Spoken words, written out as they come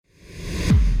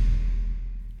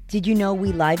Did you know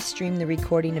we live stream the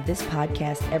recording of this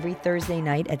podcast every Thursday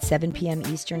night at 7 p.m.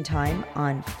 Eastern Time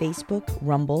on Facebook,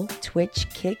 Rumble, Twitch,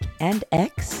 Kick, and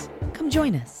X? Come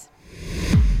join us.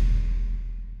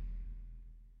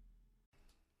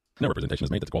 No representation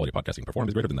is made that the quality of podcasting performed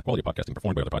is greater than the quality of podcasting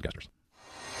performed by other podcasters.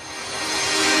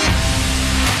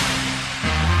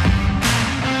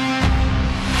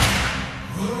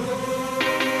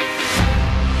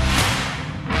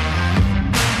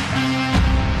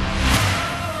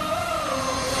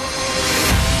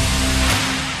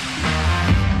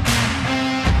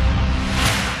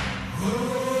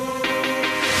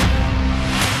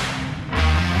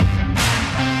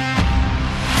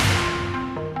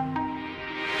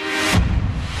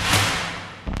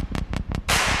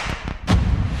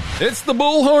 It's the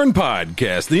Bullhorn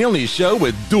Podcast, the only show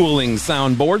with dueling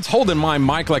soundboards, holding my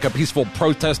mic like a peaceful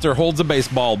protester holds a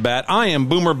baseball bat. I am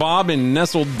Boomer Bob, and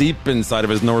nestled deep inside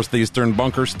of his northeastern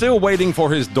bunker, still waiting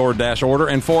for his DoorDash order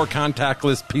and 4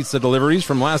 contactless pizza deliveries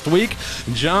from last week,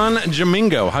 John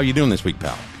Jamingo. How you doing this week,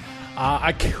 pal?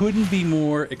 I couldn't be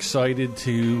more excited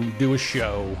to do a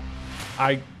show.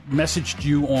 I messaged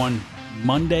you on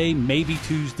Monday, maybe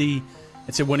Tuesday,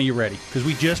 and said, when are you ready? Because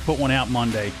we just put one out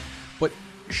Monday. But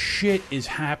shit is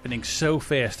happening so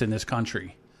fast in this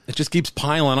country. It just keeps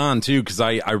piling on too, because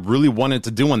I really wanted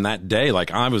to do one that day.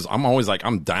 Like I'm always like,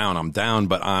 I'm down,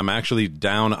 but I'm actually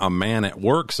down a man at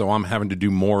work, so I'm having to do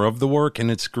more of the work,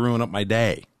 and it's screwing up my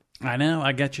day. I know,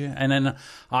 I get you. And then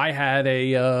I had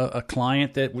a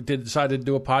client that decided to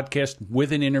do a podcast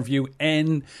with an interview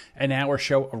and an hour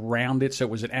show around it, so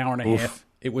it was an hour and a half.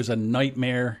 It was a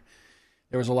nightmare.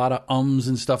 There was a lot of ums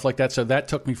and stuff like that, so that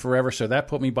took me forever, so that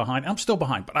put me behind. I'm still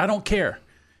behind, but I don't care,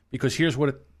 because here's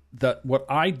what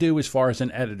I do as far as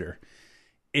an editor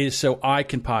is so I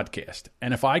can podcast.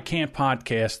 And if I can't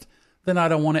podcast, then I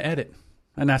don't want to edit.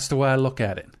 And that's the way I look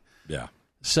at it. Yeah.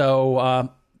 So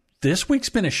this week's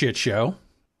been a shit show.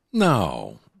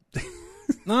 No.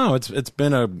 No, it's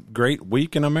been a great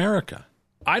week in America.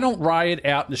 I don't riot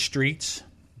out in the streets,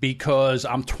 because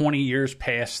I'm 20 years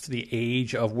past the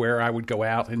age of where I would go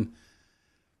out and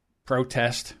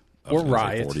protest or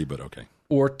riot 40, but okay,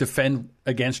 or defend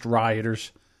against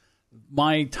rioters.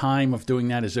 My time of doing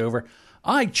that is over.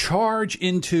 I charge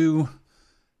into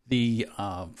the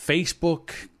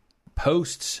Facebook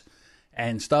posts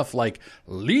and stuff like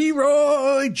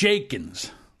Leroy Jenkins,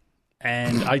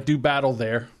 and I do battle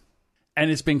there.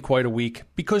 And it's been quite a week,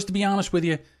 because to be honest with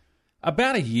you,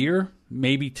 about a year,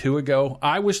 maybe 2 ago,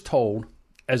 I was told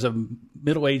as a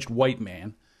middle-aged white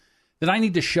man that I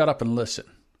need to shut up and listen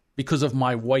because of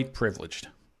my white privilege.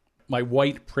 My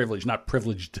white privilege, not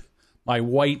privileged. My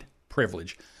white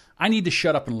privilege. I need to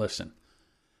shut up and listen.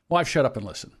 Well, I've shut up and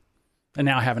listened, and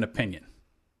now I have an opinion.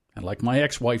 And like my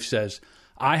ex-wife says,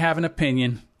 I have an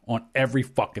opinion on every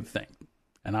fucking thing.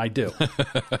 And I do.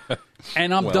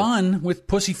 And I'm done with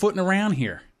pussyfooting around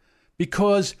here,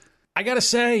 because I got to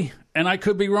say, and I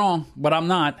could be wrong, but I'm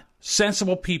not,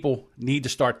 sensible people need to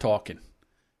start talking,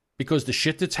 because the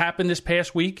shit that's happened this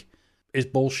past week is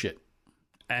bullshit.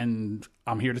 And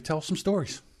I'm here to tell some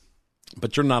stories.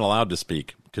 But you're not allowed to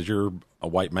speak because you're a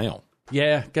white male.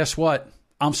 Yeah, guess what?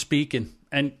 I'm speaking.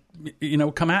 And,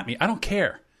 come at me. I don't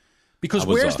care. Because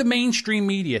where's the mainstream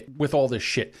media with all this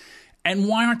shit? And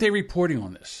why aren't they reporting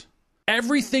on this?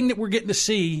 Everything that we're getting to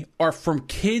see are from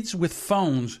kids with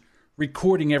phones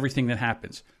recording everything that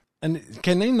happens. And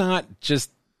can they not just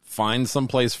find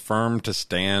someplace firm to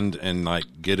stand and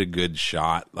get a good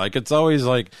shot? It's always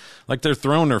like they're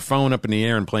throwing their phone up in the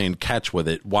air and playing catch with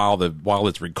it while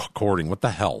it's recording. What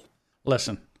the hell?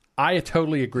 Listen, I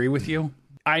totally agree with you.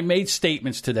 I made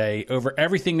statements today over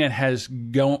everything that has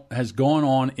gone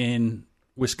on in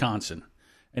Wisconsin,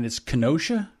 and it's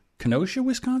Kenosha,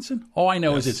 Wisconsin. All I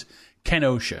know is it's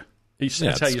Kenosha.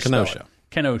 That's how you spell it.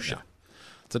 Kenosha. Yeah.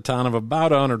 It's a town of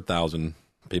about 100,000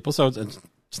 people, so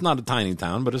it's not a tiny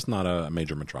town, but it's not a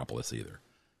major metropolis either.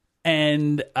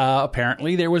 And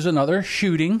apparently there was another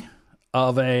shooting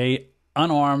of a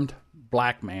unarmed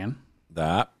black man.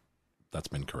 That's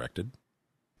been corrected.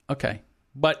 Okay,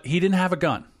 but he didn't have a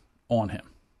gun on him.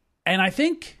 And I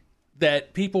think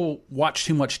that people watch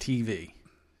too much TV.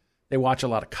 They watch a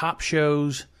lot of cop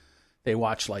shows. They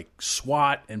watch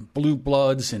SWAT and Blue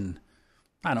Bloods and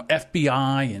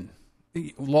FBI and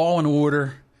Law and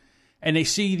Order, and they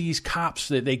see these cops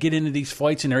that they get into these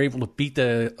fights and they're able to beat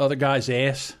the other guy's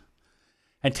ass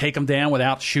and take them down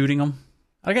without shooting them.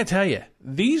 I got to tell you,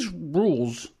 these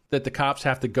rules that the cops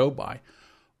have to go by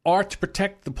are to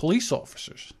protect the police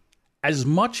officers as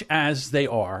much as they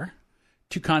are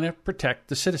to kind of protect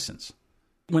the citizens.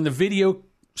 When the video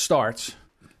starts,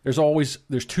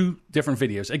 there's two different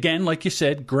videos. Again, like you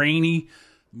said, grainy,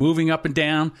 moving up and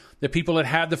down. The people that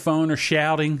have the phone are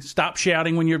shouting. Stop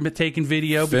shouting when you're taking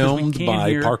video. Filmed because we can't by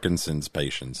hear. Parkinson's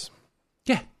patients.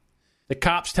 Yeah. The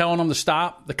cops telling him to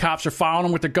stop. The cops are following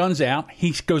him with their guns out.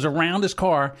 He goes around his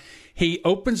car. He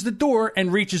opens the door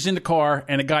and reaches in the car,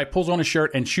 and a guy pulls on his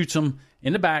shirt and shoots him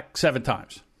in the back 7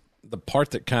 times. The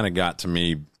part that kind of got to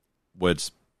me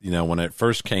was, when it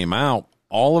first came out,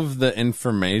 all of the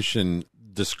information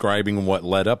describing what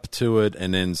led up to it,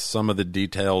 and then some of the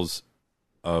details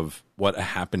of what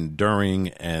happened during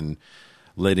and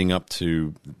leading up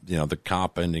to, the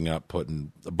cop ending up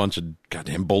putting a bunch of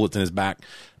goddamn bullets in his back.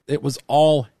 It was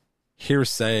all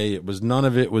hearsay. None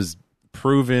of it was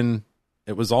proven.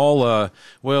 It was all,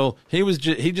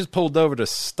 he just pulled over to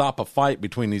stop a fight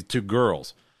between these two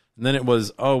girls. And then it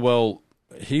was,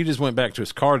 he just went back to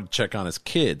his car to check on his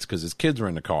kids because his kids were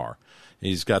in the car.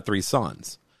 He's got 3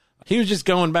 sons. He was just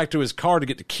going back to his car to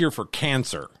get the cure for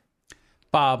cancer.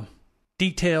 Bob,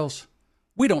 details.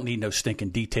 We don't need no stinking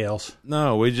details.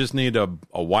 No, we just need a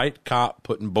white cop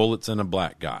putting bullets in a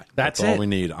black guy. That's all we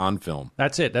need on film.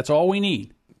 That's it. That's all we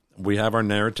need. We have our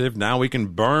narrative. Now we can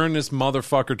burn this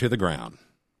motherfucker to the ground.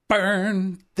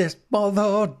 Burn this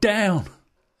mother down.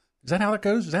 Is that how it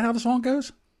goes? Is that how the song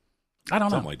goes? I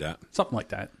don't know. Something like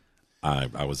that.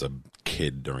 I was a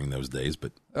kid during those days,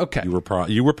 but okay.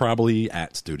 You were probably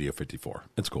at Studio 54.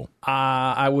 It's cool.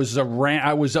 I was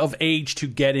of age to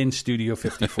get in Studio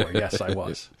 54. Yes, I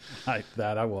was. I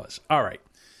was. All right.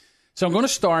 So I'm going to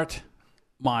start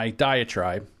my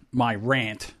diatribe, my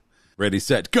rant. Ready,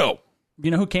 set, go.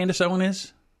 You know who Candace Owens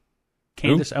is?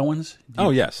 Candace Owens?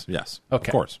 Yes. Okay. Of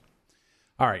course.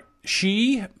 All right.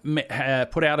 She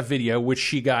put out a video which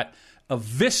she got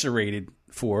eviscerated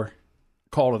for,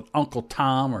 called it Uncle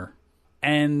Tom,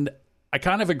 and I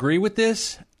kind of agree with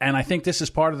this, and I think this is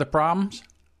part of the problems.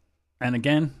 And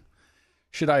again,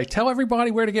 should I tell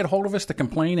everybody where to get a hold of us to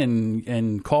complain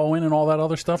and call in and all that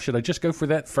other stuff? Should I just go for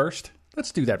that first?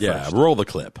 Let's do that first. Yeah, roll the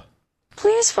clip.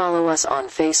 Please follow us on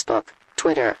Facebook,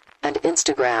 Twitter, and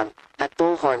Instagram at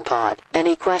BullhornPod.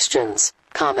 Any questions,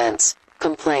 comments,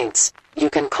 complaints, you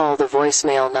can call the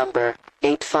voicemail number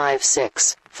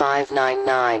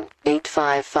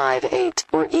 856-599-8558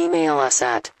 or email us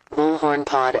at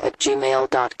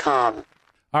bullhornpod@gmail.com.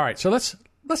 All right, so let's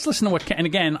listen to what. And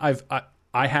again,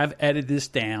 I have edited this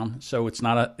down, so it's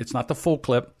not the full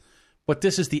clip, but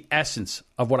this is the essence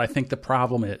of what I think the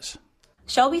problem is.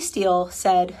 Shelby Steele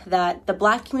said that the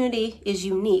Black community is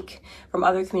unique from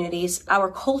other communities. Our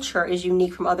culture is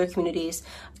unique from other communities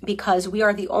because we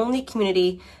are the only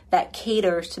community that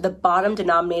caters to the bottom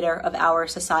denominator of our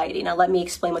society. Now, let me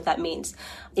explain what that means.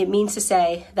 It means to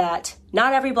say that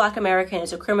not every Black American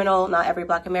is a criminal, not every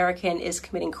Black American is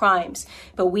committing crimes,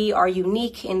 but we are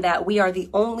unique in that we are the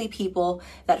only people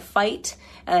that fight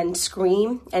and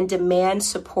scream and demand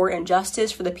support and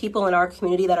justice for the people in our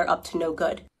community that are up to no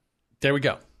good. There we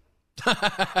go. All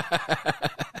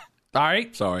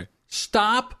right. Sorry.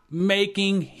 Stop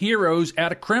making heroes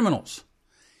out of criminals.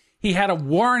 He had a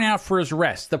warrant out for his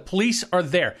arrest. The police are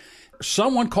there.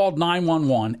 Someone called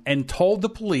 911 and told the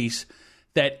police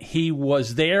that he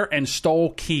was there and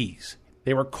stole keys.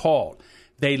 They were called.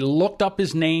 They looked up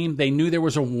his name. They knew there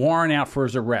was a warrant out for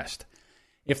his arrest.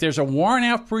 If there's a warrant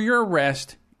out for your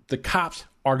arrest, the cops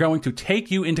are going to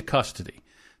take you into custody.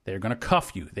 They're going to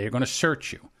cuff you. They're going to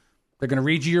search you. They're going to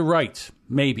read you your rights.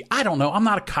 Maybe. I don't know. I'm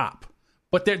not a cop.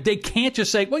 But they can't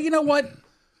just say, well, you know what?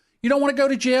 You don't want to go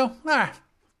to jail?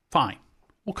 Fine.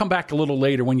 We'll come back a little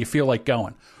later when you feel like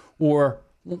going. Or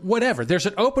whatever. There's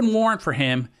an open warrant for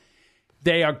him.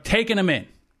 They are taking him in.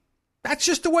 That's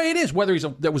just the way it is. Whether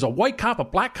there was a white cop, a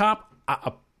black cop,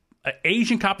 an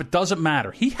Asian cop, it doesn't matter.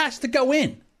 He has to go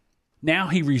in. Now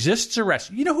he resists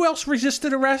arrest. You know who else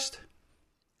resisted arrest?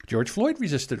 George Floyd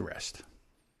resisted arrest.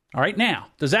 All right, now,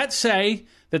 does that say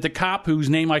that the cop, whose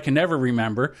name I can never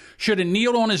remember, should have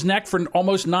kneeled on his neck for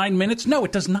almost 9 minutes? No,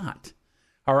 it does not.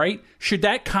 All right? Should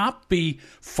that cop be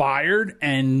fired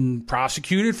and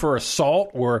prosecuted for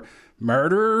assault or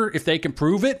murder if they can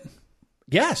prove it?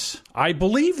 Yes, I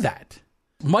believe that.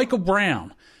 Michael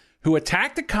Brown, who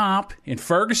attacked a cop in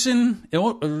Ferguson,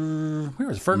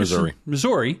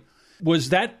 Missouri,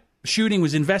 that shooting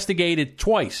was investigated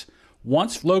twice,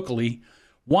 once locally,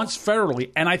 once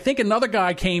federally, and I think another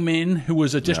guy came in who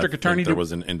was a district attorney. There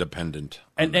was an independent.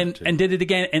 And did it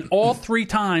again, and all 3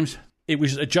 times it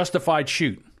was a justified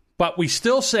shoot. But we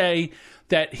still say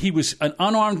that he was an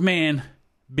unarmed man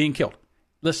being killed.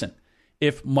 Listen,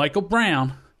 if Michael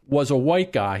Brown was a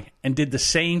white guy and did the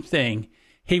same thing,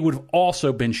 he would have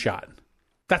also been shot.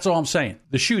 That's all I'm saying.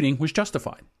 The shooting was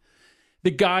justified.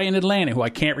 The guy in Atlanta who I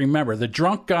can't remember, the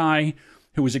drunk guy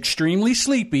who was extremely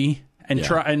sleepy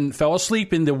and fell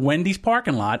asleep in the Wendy's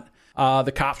parking lot.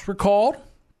 The cops were called.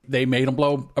 They made him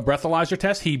blow a breathalyzer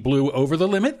test. He blew over the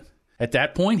limit. At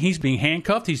that point, he's being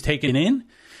handcuffed. He's taken in.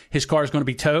 His car is going to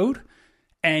be towed.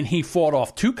 And he fought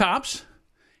off 2 cops.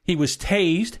 He was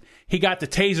tased. He got the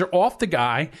taser off the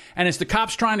guy. And as the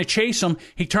cop's trying to chase him,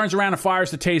 he turns around and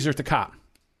fires the taser at the cop.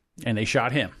 And they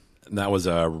shot him. And that was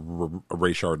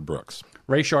Rayshard Brooks.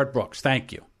 Rayshard Brooks.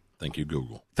 Thank you. Thank you,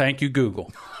 Google. Thank you,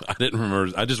 Google. I didn't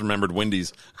remember. I just remembered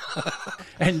Wendy's.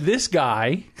 And this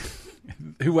guy,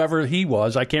 whoever he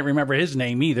was, I can't remember his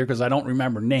name either because I don't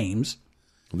remember names.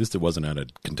 At least it wasn't at a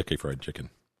Kentucky Fried Chicken.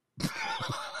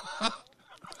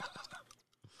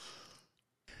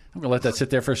 I'm going to let that sit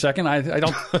there for a second. I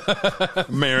don't...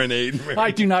 Marinade.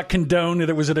 I do not condone that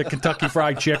it was at a Kentucky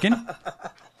Fried Chicken.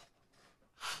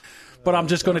 But I'm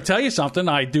just going to tell you something.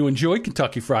 I do enjoy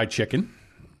Kentucky Fried Chicken.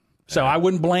 So I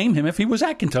wouldn't blame him if he was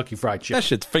at Kentucky Fried Chicken. That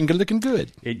shit's finger-licking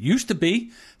good. It used to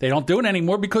be. They don't do it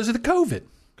anymore because of the COVID.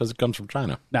 Because it comes from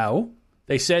China. No.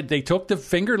 They said they took the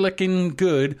finger-licking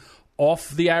good off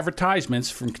the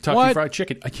advertisements from Kentucky Fried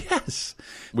Chicken. Yes.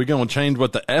 We're going to change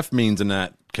what the F means in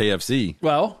that KFC.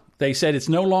 Well, they said it's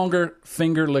no longer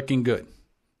finger-licking good.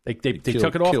 They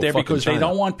took it off there because China. They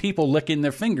don't want people licking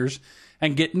their fingers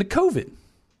and getting the COVID.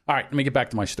 All right, let me get back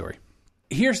to my story.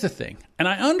 Here's the thing, and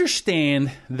I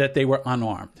understand that they were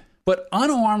unarmed, but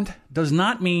unarmed does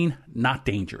not mean not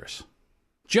dangerous.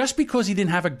 Just because he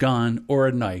didn't have a gun or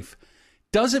a knife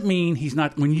doesn't mean he's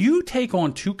not. When you take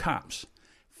on 2 cops,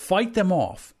 fight them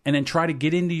off, and then try to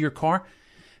get into your car,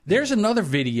 there's another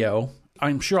video.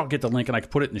 I'm sure I'll get the link and I can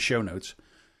put it in the show notes.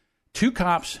 2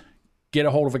 cops get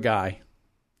a hold of a guy.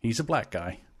 He's a black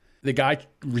guy. The guy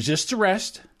resists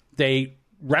arrest. They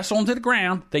wrestle him to the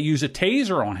ground. They use a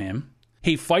taser on him.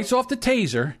 He fights off the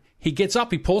taser. He gets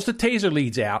up. He pulls the taser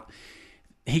leads out.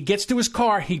 He gets to his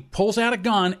car. He pulls out a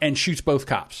gun and shoots both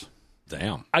cops.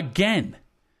 Damn. Again,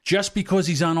 just because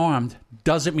he's unarmed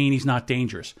doesn't mean he's not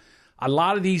dangerous. A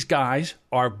lot of these guys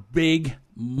are big,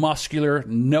 muscular,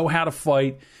 know how to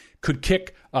fight, could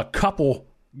kick a couple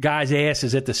guys'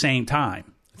 asses at the same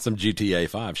time. Some GTA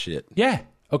 5 shit. Yeah,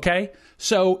 okay?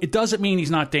 So it doesn't mean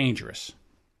he's not dangerous.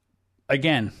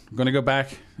 Again, I'm going to go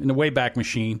back in the Wayback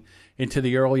Machine into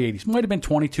the early 80s. Might have been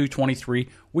 22, 23.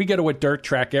 We go to a dirt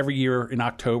track every year in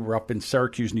October up in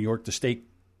Syracuse, New York, the state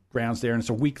grounds there, and it's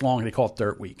a week long. They call it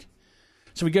Dirt Week.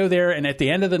 So we go there, and at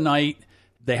the end of the night,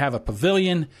 they have a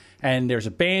pavilion, and there's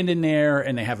a band in there,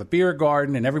 and they have a beer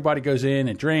garden, and everybody goes in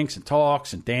and drinks and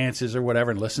talks and dances or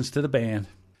whatever and listens to the band.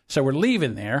 So we're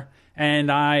leaving there, and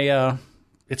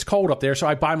it's cold up there, so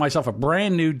I buy myself a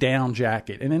brand new down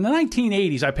jacket. And in the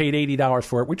 1980s, I paid $80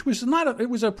 for it, which was it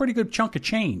was a pretty good chunk of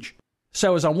change.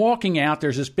 So as I'm walking out,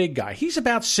 there's this big guy. He's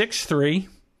about 6'3",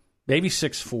 maybe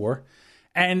 6'4",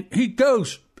 and he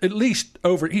goes he's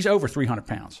over 300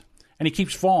 pounds. And he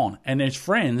keeps falling, and his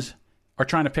friends are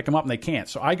trying to pick him up, and they can't.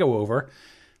 So I go over.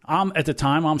 At the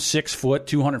time, I'm 6 foot,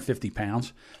 250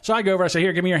 pounds. So I go over, I say,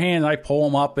 here, give me your hand, and I pull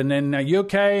him up, and then, you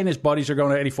okay? And his buddies are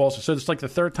going to Eddie Falls. So it's like the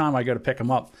 3rd time I go to pick him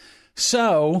up.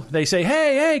 So they say,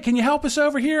 hey, can you help us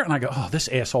over here? And I go, oh, this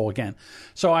asshole again.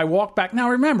 So I walk back.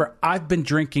 Now, remember, I've been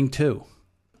drinking too.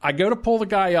 I go to pull the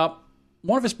guy up.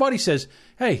 One of his buddies says,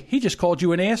 hey, he just called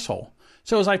you an asshole.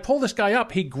 So as I pull this guy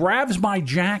up, he grabs my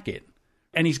jacket,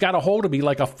 and he's got a hold of me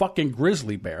like a fucking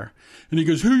grizzly bear. And he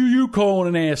goes, who are you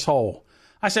calling an asshole?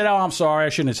 I said, oh, I'm sorry. I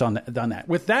shouldn't have done that.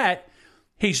 With that,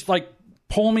 he's like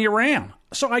pulling me around.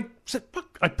 So I said,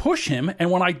 I push him,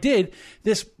 and when I did,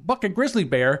 this fucking grizzly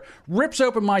bear rips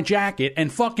open my jacket,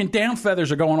 and fucking down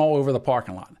feathers are going all over the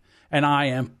parking lot. And I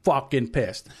am fucking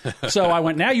pissed. So I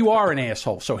went, now you are an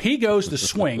asshole. So he goes to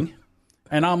swing,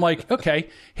 and I'm like, okay,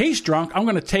 he's drunk. I'm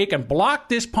going to take and block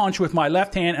this punch with my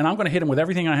left hand, and I'm going to hit him with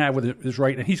everything I have with his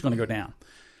right, and he's going to go down.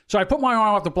 So I put my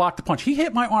arm up to block the punch. He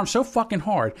hit my arm so fucking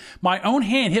hard, my own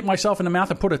hand hit myself in the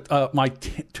mouth and put my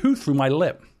tooth through my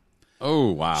lip.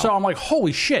 Oh, wow. So I'm like,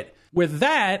 holy shit. With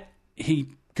that, he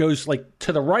goes like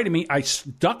to the right of me. I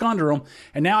stuck under him,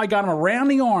 and now I got him around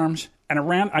the arms, and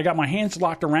I got my hands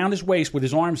locked around his waist with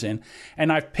his arms in,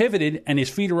 and I've pivoted, and his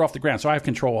feet are off the ground, so I have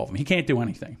control of him. He can't do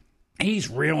anything. He's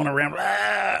reeling around.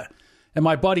 And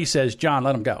my buddy says, John,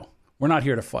 let him go. We're not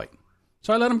here to fight.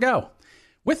 So I let him go.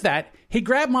 With that, he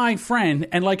grabbed my friend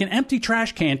and like an empty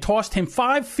trash can, tossed him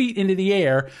 5 feet into the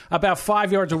air about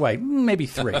 5 yards away, maybe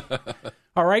 3.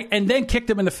 All right, and then kicked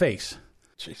him in the face.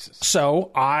 Jesus.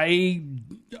 So I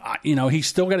he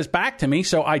still got his back to me,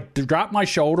 so I drop my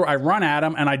shoulder, I run at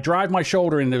him, and I drive my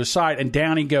shoulder into his side, and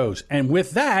down he goes. And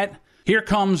with that, here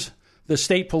comes the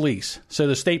state police. So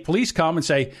the state police come and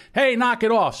say, hey, knock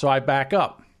it off. So I back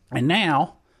up. And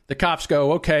now the cops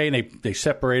go, okay, and they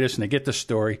separate us and they get the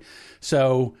story.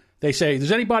 So they say,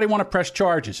 does anybody want to press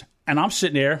charges? And I'm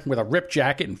sitting there with a ripped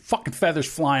jacket and fucking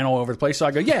feathers flying all over the place. So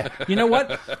I go, yeah, you know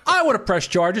what? I want to press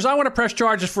charges. I want to press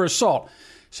charges for assault.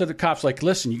 So the cop's like,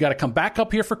 listen, you got to come back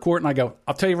up here for court. And I go,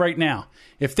 I'll tell you right now,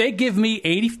 if they give me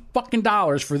 $80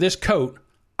 fucking for this coat,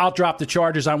 I'll drop the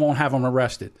charges. I won't have them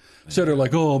arrested. So they're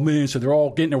like, oh, man. So they're all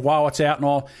getting their wallets out and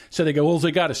all. So they go, well,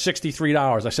 they got is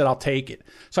 $63. I said, I'll take it.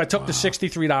 So I took the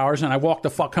 $63 and I walked the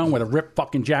fuck home with a ripped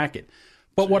fucking jacket.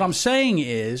 But what I'm saying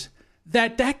is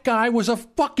that guy was a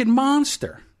fucking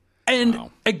monster. And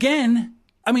again,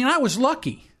 I mean, I was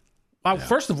lucky.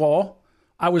 First of all,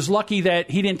 I was lucky that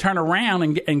he didn't turn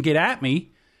around and get at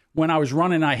me when I was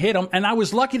running. I hit him. And I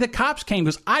was lucky the cops came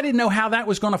because I didn't know how that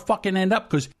was going to fucking end up.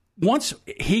 Because once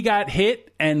he got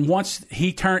hit and once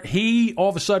he turned, he all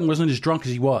of a sudden wasn't as drunk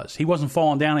as he was. He wasn't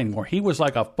falling down anymore. He was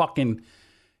like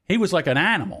he was like an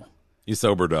animal. He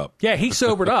sobered up. Yeah, he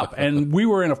sobered up. And we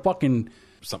were in a fucking...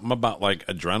 Something about like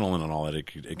adrenaline and all that.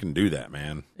 It can do that,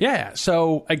 man. Yeah.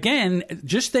 So again,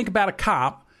 just think about a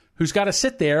cop who's got to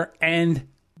sit there and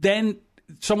then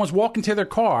someone's walking to their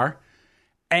car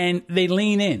and they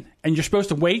lean in and you're supposed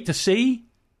to wait to see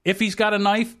if he's got a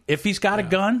knife, if he's got a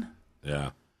gun.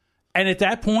 Yeah. And at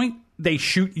that point, they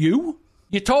shoot you.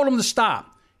 You told him to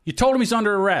stop. You told him he's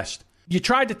under arrest. You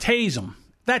tried to tase him.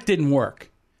 That didn't work.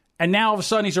 And now all of a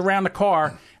sudden he's around the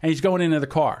car and he's going into the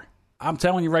car. I'm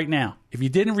telling you right now, if you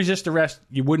didn't resist arrest,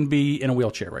 you wouldn't be in a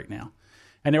wheelchair right now.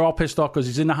 And they're all pissed off because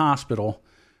he's in the hospital,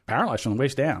 paralyzed from the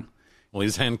waist down. Well,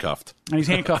 he's handcuffed. And he's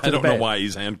handcuffed to the bed. I don't know why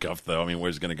he's handcuffed, though. I mean,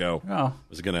 where's he going to go? Oh.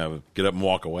 Is he going to get up and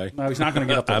walk away? No, he's not going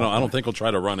to get up. I don't think he'll try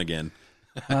to run again.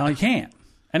 Well, he can't.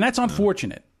 And that's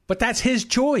unfortunate. But that's his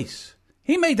choice.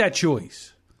 He made that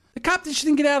choice. The cop just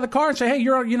didn't get out of the car and say, hey,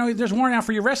 there's a warrant out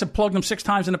for your arrest and plugged him 6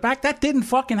 times in the back. That didn't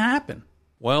fucking happen.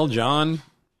 Well, John,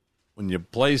 when you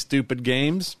play stupid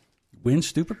games... Win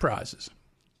stupid prizes.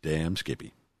 Damn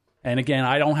Skippy. And again,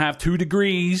 I don't have 2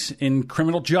 degrees in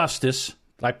criminal justice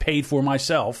that I paid for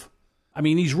myself. I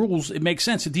mean, these rules, it makes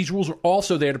sense that these rules are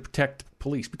also there to protect the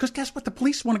police. Because guess what? The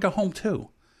police want to go home too.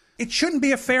 It shouldn't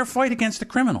be a fair fight against the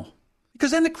criminal.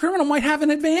 Because then the criminal might have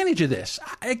an advantage of this.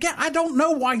 Again, I don't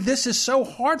know why this is so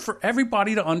hard for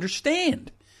everybody to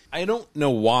understand. I don't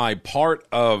know why part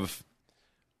of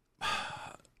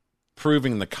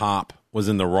proving the cop was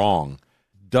in the wrong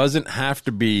doesn't have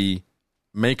to be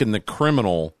making the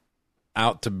criminal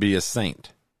out to be a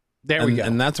saint. There we go.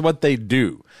 And that's what they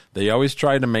do. They always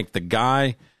try to make the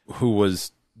guy who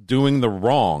was doing the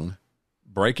wrong,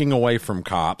 breaking away from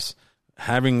cops,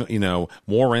 having,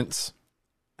 warrants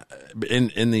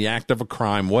in the act of a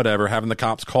crime, whatever, having the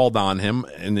cops called on him.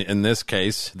 In this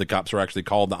case, the cops were actually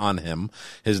called on him.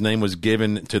 His name was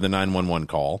given to the 911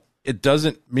 call. It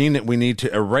doesn't mean that we need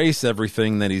to erase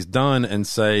everything that he's done and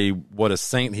say what a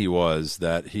saint he was,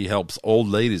 that he helps old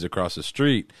ladies across the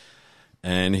street.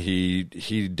 And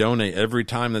he donate every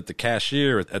time that the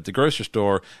cashier at the grocery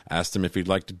store asked him if he'd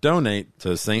like to donate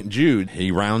to St. Jude.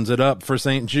 He rounds it up for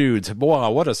St. Jude's. Boy,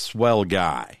 what a swell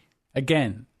guy.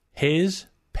 Again, his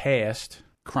past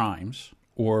crimes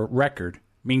or record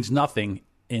means nothing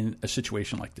in a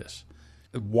situation like this.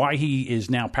 Why he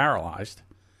is now paralyzed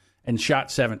and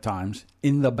shot 7 times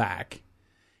in the back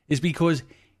is because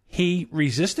he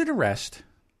resisted arrest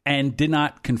and did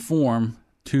not conform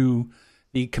to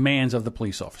the commands of the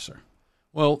police officer.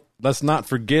 Well, let's not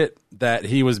forget that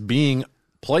he was being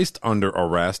placed under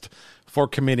arrest for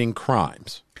committing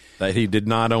crimes that he did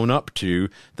not own up to,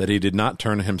 that he did not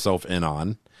turn himself in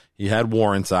on. He had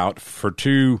warrants out for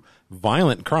 2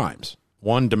 violent crimes.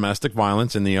 One, domestic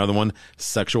violence, and the other one,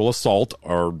 sexual assault,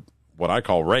 or what I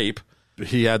call rape.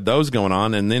 He had those going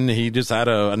on, and then he just had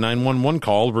a 911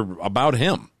 call about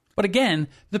him. But again,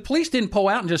 the police didn't pull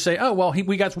out and just say, oh, well,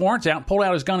 we got warrants out, pulled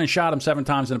out his gun and shot him 7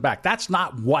 times in the back. That's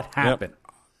not what happened.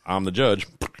 Yep. I'm the judge.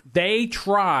 They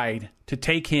tried to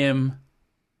take him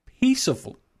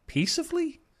peaceably. Or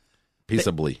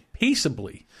peacefully.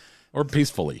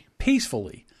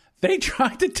 Peacefully. They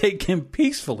tried to take him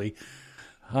peacefully.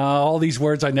 All these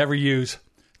words I never use.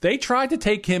 They tried to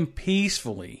take him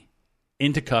peacefully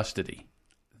into custody.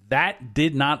 That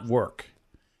did not work.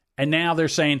 And now they're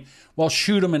saying, well,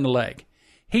 shoot him in the leg.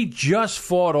 He just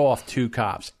fought off 2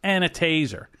 cops and a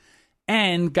taser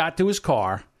and got to his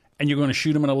car, and you're going to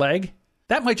shoot him in the leg?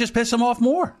 That might just piss him off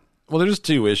more. Well, there's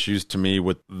 2 issues to me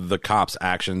with the cop's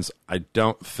actions. I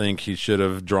don't think he should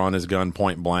have drawn his gun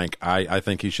point blank. I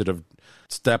think he should have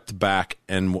stepped back,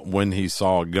 and when he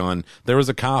saw a gun, there was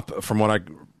a cop, from what I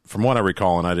from what I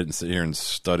recall, and I didn't sit here and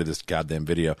study this goddamn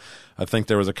video, I think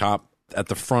there was a cop at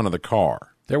the front of the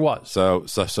car. There was. So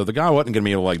the guy wasn't going to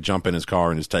be able to like jump in his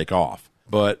car and just take off.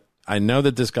 But I know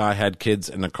that this guy had kids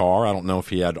in the car. I don't know if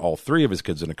he had all three of his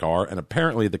kids in the car. And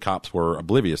apparently the cops were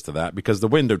oblivious to that because the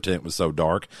window tint was so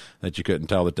dark that you couldn't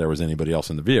tell that there was anybody else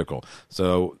in the vehicle.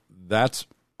 So that's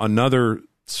another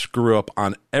screw up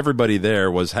on everybody there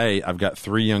was, hey, I've got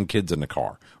 3 young kids in the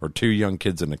car or 2 young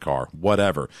kids in the car,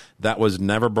 whatever. That was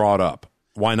never brought up.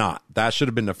 Why not? That should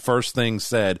have been the first thing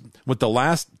said. With the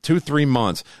last 2-3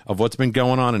 months of what's been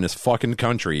going on in this fucking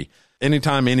country,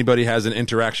 anytime anybody has an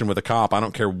interaction with a cop, I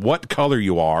don't care what color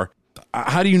you are,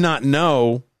 how do you not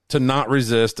know to not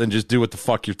resist and just do what the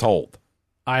fuck you're told?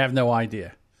 I have no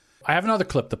idea. I have another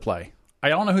clip to play. I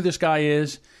don't know who this guy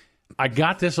is. I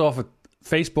got this off of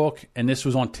Facebook, and this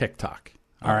was on TikTok.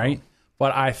 All right?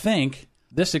 But I think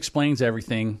this explains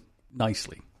everything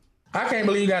nicely. I can't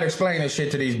believe you got to explain this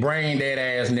shit to these brain-dead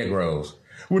ass Negroes.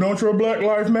 Well, don't your Black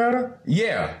Lives Matter?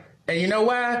 Yeah. And you know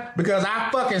why? Because I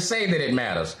fucking say that it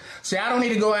matters. See, I don't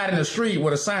need to go out in the street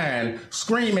with a sign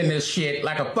screaming this shit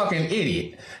like a fucking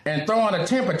idiot and throwing a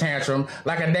temper tantrum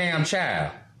like a damn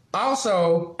child.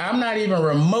 Also, I'm not even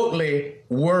remotely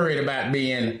worried about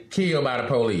being killed by the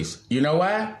police. You know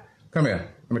why? Come here.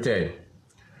 Let me tell you.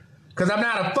 Because I'm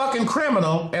not a fucking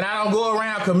criminal and I don't go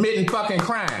around committing fucking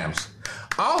crimes.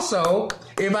 Also,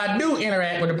 if I do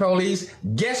interact with the police,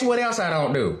 guess what else I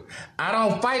don't do? I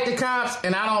don't fight the cops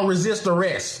and I don't resist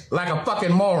arrest like a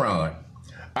fucking moron.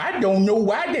 I don't know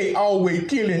why they always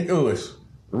killing us.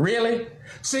 Really?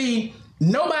 See,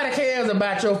 nobody cares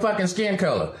about your fucking skin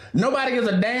color. Nobody gives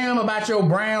a damn about your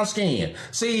brown skin.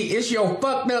 See, it's your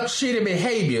fucked up shitty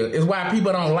behavior is why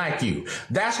people don't like you.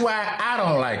 That's why I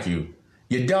don't like you.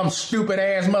 You dumb stupid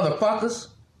ass motherfuckers.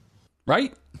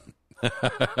 Right?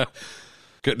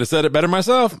 Couldn't have said it better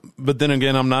myself, but then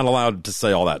again, I'm not allowed to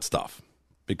say all that stuff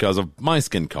because of my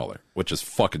skin color, which is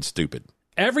fucking stupid.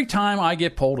 Every time I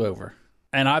get pulled over,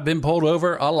 and I've been pulled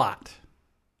over a lot,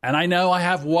 and I know I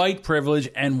have white privilege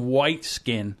and white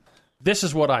skin, this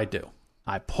is what I do.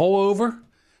 I pull over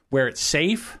where it's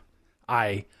safe.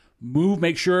 I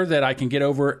make sure that I can get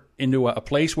over into a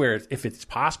place where, if it's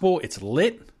possible, it's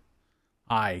lit.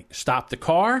 I stop the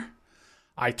car.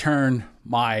 I turn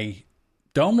my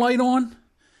dome light on.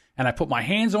 And I put my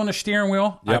hands on the steering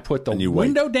wheel. Yep. I put the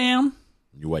window down.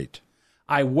 You wait.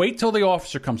 I wait till the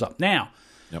officer comes up. Now,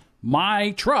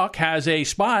 my truck has a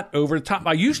spot over the top.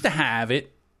 I used to have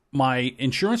it, my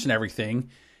insurance and everything,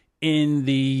 in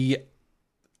the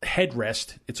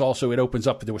headrest. It opens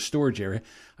up into a storage area.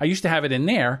 I used to have it in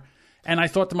there. And I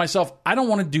thought to myself, I don't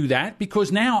want to do that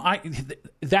because now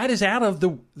that is out of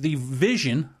the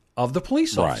vision of the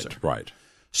police officer. Right.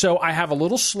 So I have a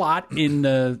little slot in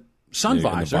the sun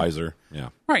visor. In the visor, yeah.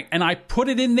 Right, and I put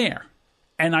it in there.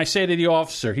 And I say to the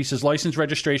officer, he says, license,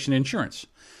 registration, insurance.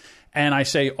 And I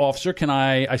say, officer,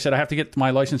 I said, I have to get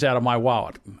my license out of my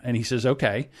wallet. And he says,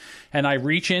 okay. And I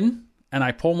reach in and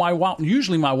I pull my wallet.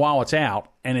 Usually my wallet's out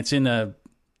and it's in a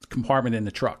compartment in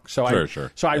the truck. So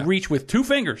I reach with 2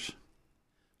 fingers.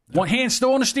 One hand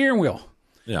still on the steering wheel.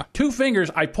 Yeah. 2 fingers.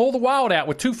 I pull the wallet out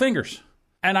with 2 fingers.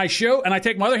 And I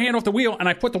take my other hand off the wheel and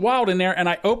I put the wallet in there and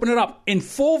I open it up in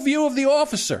full view of the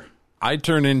officer. I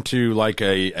turn into like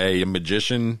a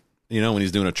magician, when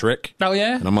he's doing a trick. Oh,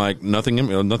 yeah? And I'm like, nothing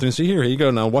to see here. Here you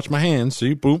go. Now watch my hands.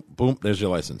 See, boom, boom, there's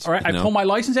your license. All right, I pull my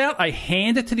license out. I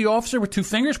hand it to the officer with 2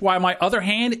 fingers while my other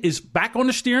hand is back on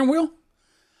the steering wheel.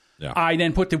 Yeah. I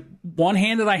then put the one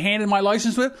hand that I handed my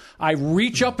license with. I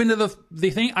reach up into the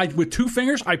thing. With 2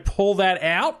 fingers, I pull that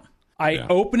out. I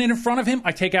open it in front of him.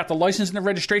 I take out the license and the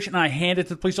registration, and I hand it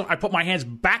to the police officer. I put my hands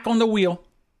back on the wheel,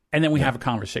 and then we have a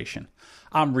conversation.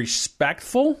 I'm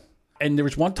respectful, and there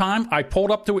was one time I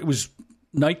pulled up to it. It was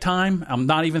nighttime. I'm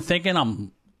not even thinking.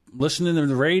 I'm listening to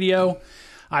the radio.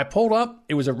 I pulled up.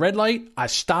 It was a red light. I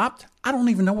stopped. I don't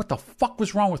even know what the fuck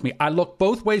was wrong with me. I looked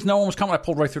both ways. No one was coming. I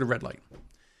pulled right through the red light.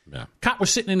 Yeah. Cop was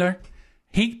sitting in there.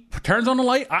 He turns on the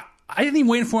light. I didn't even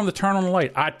wait for him to turn on the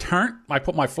light. I turned. I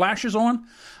put my flashers on.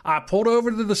 I pulled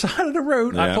over to the side of the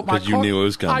road. Yeah, I put my car. You knew it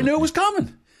was coming. I knew it was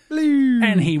coming.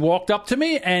 And he walked up to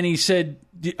me and he said,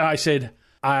 I said,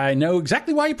 I know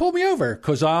exactly why you pulled me over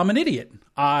because I'm an idiot.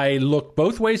 I looked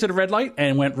both ways at the red light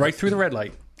and went right through the red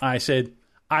light. I said,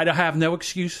 I have no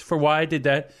excuse for why I did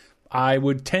that. I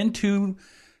would tend to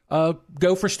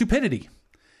go for stupidity.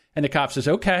 And the cop says,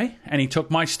 okay. And he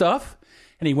took my stuff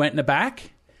and he went in the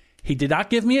back. He did not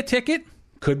give me a ticket.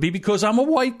 Could be because I'm a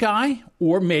white guy,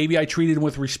 or maybe I treated him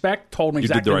with respect, told him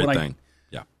exactly what I... You did the right thing.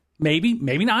 Yeah.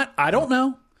 Maybe not. I don't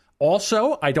know.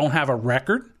 Also, I don't have a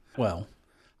record. Well,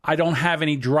 I don't have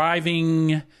any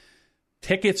driving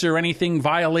tickets or anything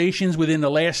violations within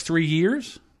the last 3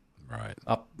 years. Right.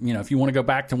 If you want to go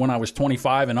back to when I was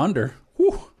 25 and under.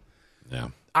 Whew. Yeah.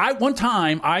 One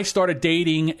time I started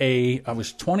dating I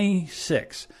was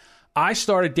 26. I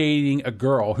started dating a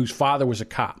girl whose father was a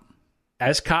cop.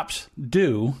 As cops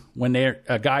do when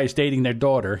a guy is dating their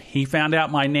daughter, he found out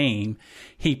my name.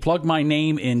 He plugged my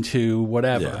name into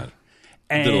whatever. Yeah.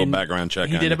 And did a little background check.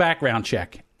 He did a background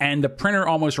check. And the printer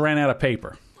almost ran out of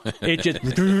paper. It just...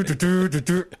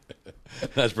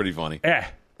 That's pretty funny. Yeah.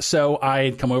 So I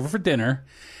had come over for dinner,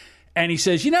 and he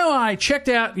says, I checked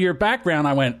out your background.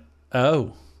 I went,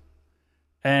 oh.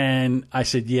 And I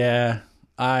said, yeah.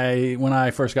 When I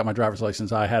first got my driver's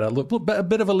license, I had a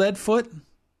bit of a lead foot.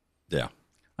 Yeah.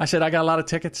 I said, I got a lot of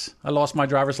tickets. I lost my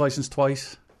driver's license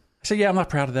twice. I said, yeah, I'm not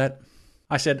proud of that.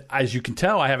 I said, as you can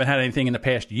tell, I haven't had anything in the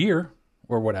past year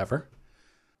or whatever.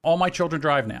 All my children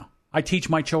drive now. I teach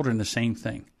my children the same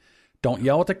thing. Don't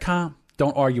yell at the cop.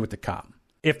 Don't argue with the cop.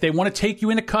 If they want to take you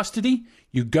into custody,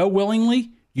 you go willingly.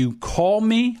 You call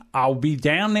me. I'll be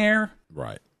down there.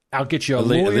 Right. I'll get you a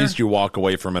lawyer. At least you walk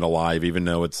away from it alive, even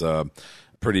though it's a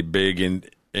pretty big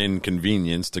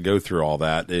inconvenience to go through all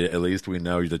that. At least we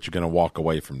know that you're going to walk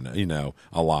away from,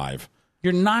 alive.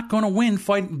 You're not going to win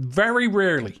fighting. Very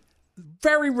rarely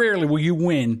will you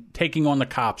win taking on the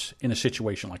cops in a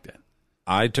situation like that.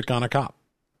 I took on a cop.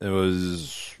 It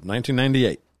was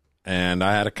 1998, and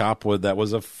I had a cop that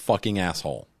was a fucking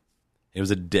asshole. He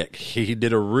was a dick. He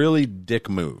did a really dick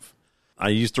move. I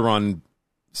used to run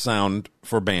sound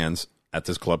for bands at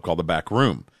this club called The Back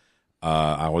Room.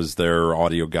 I was their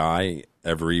audio guy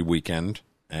every weekend,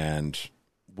 and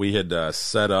we had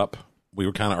set up. We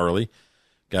were kind of early,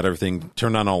 got everything,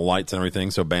 turned on all lights and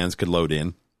everything so bands could load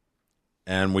in,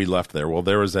 and we left there. Well,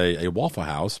 there was a Waffle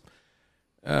House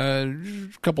a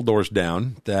couple doors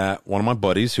down that one of my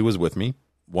buddies who was with me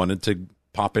wanted to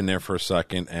pop in there for a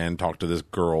second and talk to this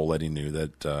girl that he knew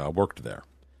that worked there.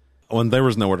 And there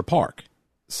was nowhere to park.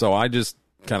 So I just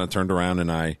kind of turned around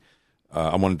and I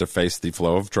wanted to face the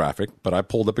flow of traffic, but I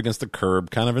pulled up against the curb,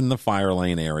 kind of in the fire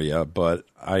lane area, but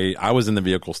I was in the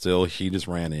vehicle still. He just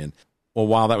ran in. Well,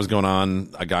 while that was going on,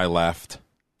 a guy left,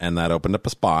 and that opened up a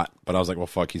spot, but I was like, well,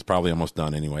 fuck, he's probably almost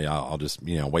done anyway. I'll just,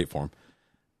 wait for him.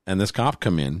 And this cop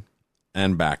come in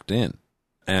and backed in.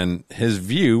 And his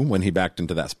view, when he backed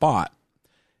into that spot,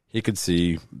 he could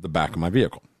see the back of my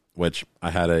vehicle, which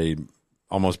I had a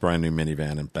almost brand new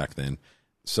minivan back then.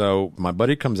 So my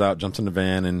buddy comes out, jumps in the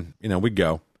van, and, we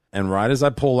go. And right as I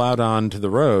pull out onto the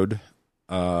road,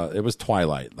 it was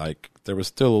twilight. Like, there was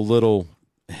still a little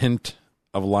hint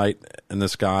of light in the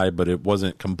sky, but it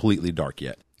wasn't completely dark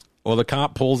yet. Well, the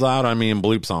cop pulls out on me and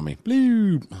bloops on me.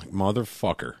 Bloop. Like,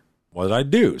 motherfucker. What did I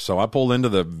do? So I pulled into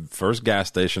the first gas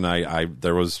station.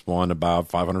 There was one about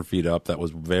 500 feet up that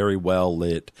was very well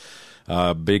lit,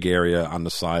 big area on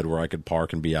the side where I could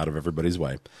park and be out of everybody's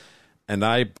way. And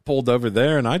I pulled over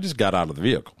there, and I just got out of the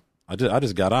vehicle. I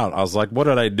just got out. I was like, what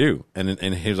did I do? And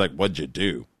he was like, what'd you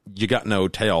do? You got no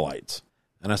taillights.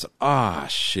 And I said,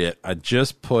 shit. I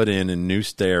just put in a new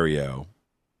stereo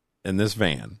in this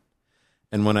van.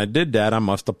 And when I did that, I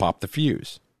must have popped the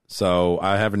fuse. So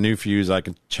I have a new fuse. I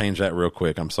can change that real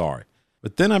quick. I'm sorry.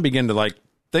 But then I began to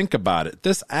think about it.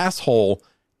 This asshole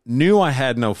knew I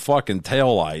had no fucking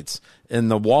taillights in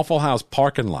the Waffle House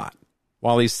parking lot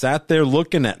while he sat there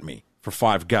looking at me for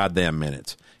 5 goddamn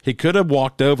minutes. He could have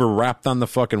walked over, rapped on the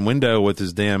fucking window with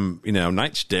his damn,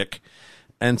 nightstick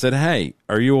and said, hey,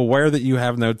 are you aware that you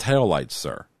have no taillights,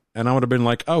 sir? And I would have been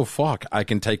like, oh, fuck, I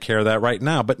can take care of that right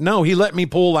now. But no, he let me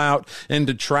pull out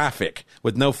into traffic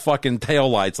with no fucking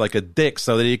taillights like a dick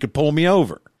so that he could pull me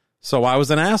over. So I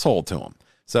was an asshole to him.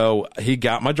 So he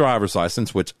got my driver's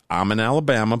license, which I'm in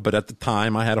Alabama, but at the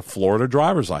time I had a Florida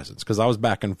driver's license because I was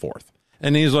back and forth.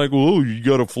 And he's like, well, you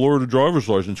got a Florida driver's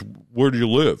license. Where do you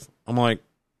live? I'm like,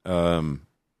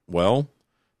 well,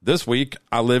 this week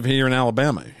I live here in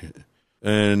Alabama.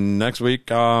 And next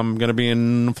week I'm going to be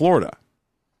in Florida.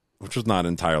 Which was not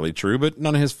entirely true, but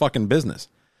none of his fucking business.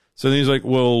 So then he's like,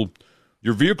 well,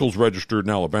 your vehicle's registered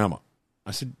in Alabama. I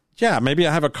said, yeah, maybe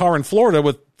I have a car in Florida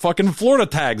with fucking Florida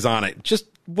tags on it. Just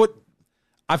what?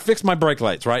 I fixed my brake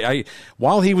lights, right?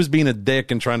 While he was being a dick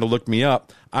and trying to look me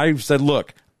up, I said,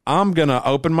 look, I'm going to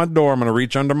open my door. I'm going to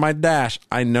reach under my dash.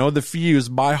 I know the fuse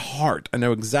by heart. I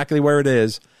know exactly where it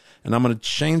is. And I'm going to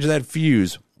change that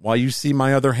fuse while you see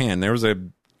my other hand. There was a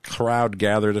crowd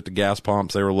gathered at the gas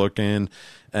pumps. They were looking.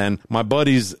 And my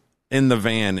buddies in the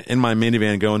van, in my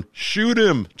minivan, going, shoot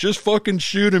him. Just fucking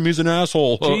shoot him. He's an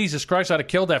asshole. Jesus Christ, I'd have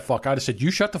killed that fuck. I'd have said,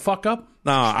 you shut the fuck up?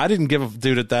 No, I didn't give a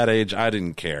dude at that age. I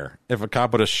didn't care. If a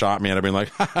cop would have shot me, I'd have been like,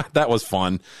 that was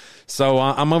fun. So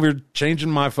I'm over here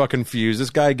changing my fucking fuse. This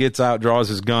guy gets out, draws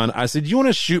his gun. I said, you want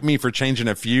to shoot me for changing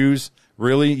a fuse?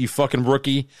 Really? You fucking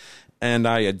rookie? And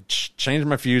I had changed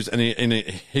my fuse, and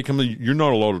he comes, you're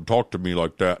not allowed to talk to me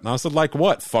like that. And I said, like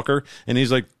what, fucker? And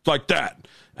he's like that.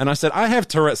 And I said, I have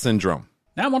Tourette syndrome.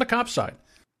 Now I'm on the cop's side.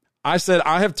 I said,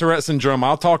 I have Tourette syndrome.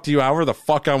 I'll talk to you however the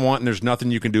fuck I want, and there's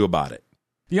nothing you can do about it.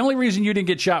 The only reason you didn't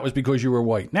get shot was because you were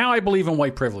white. Now I believe in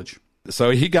white privilege. So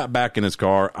he got back in his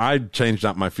car. I changed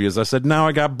out my fuse. I said, now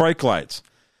I got brake lights.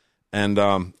 And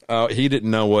he didn't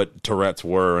know what Tourette's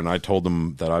were, and I told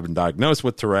him that I've been diagnosed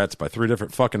with Tourette's by 3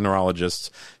 different fucking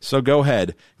neurologists. So go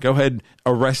ahead,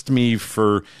 arrest me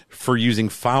for using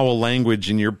foul language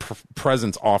in your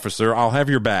presence, officer. I'll have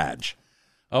your badge.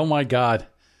 Oh my God,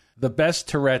 the best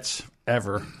Tourette's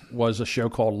ever was a show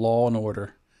called Law and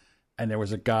Order, and there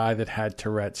was a guy that had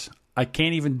Tourette's. I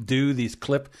can't even do these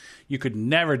clip. You could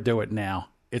never do it now.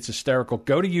 It's hysterical.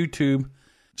 Go to YouTube,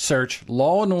 search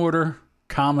Law and Order,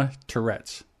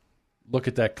 Tourette's. Look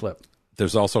at that clip.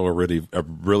 There's also a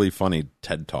really funny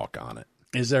TED Talk on it.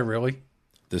 Is there really?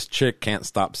 This chick can't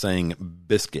stop saying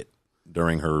biscuit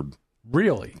during her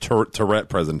really Tourette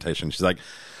presentation. She's like,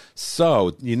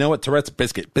 so you know what Tourette's?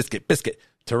 Biscuit.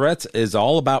 Tourette's is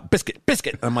all about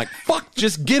biscuit. I'm like, fuck,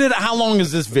 just get it. How long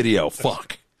is this video?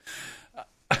 Fuck.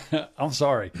 I'm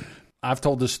sorry. I've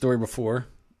told this story before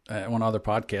on other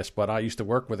podcasts, but I used to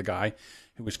work with a guy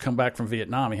who was come back from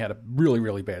Vietnam. He had a really,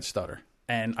 really bad stutter.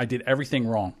 And I did everything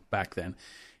wrong back then.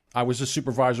 I was a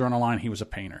supervisor on the line. He was a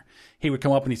painter. He would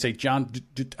come up and he'd say, John,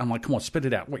 I'm like, come on, spit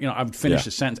it out. You know, I would finish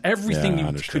the sentence. Everything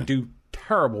you could do,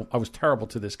 terrible. I was terrible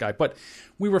to this guy. But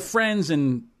we were friends,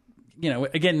 and, you know,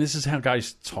 again, this is how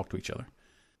guys talk to each other.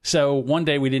 So one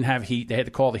day we didn't have heat. They had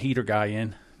to call the heater guy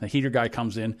in. The heater guy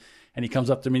comes in, and he comes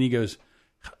up to me and he goes,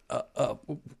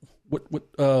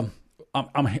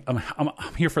 I'm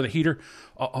here for the heater.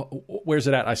 Where's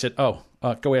it at? I said,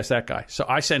 go ask that guy. So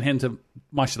I sent him to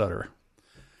my stutterer.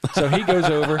 So he goes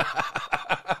over.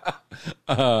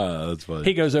 That's funny.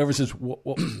 He goes over and says,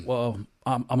 well,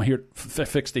 I'm here to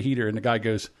fix the heater. And the guy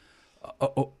goes,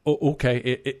 okay,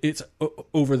 it's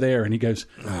over there. And he goes,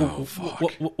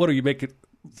 what are you making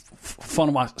fun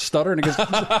of my stutter? And he goes,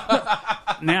 no.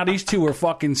 Now these two are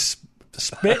fucking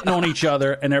spitting on each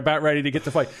other, and they're about ready to get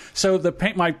the fight. So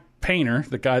my painter,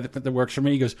 the guy that works for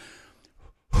me, he goes,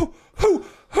 who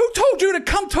told you to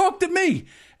come talk to me?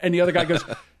 And the other guy goes,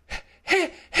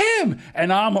 him.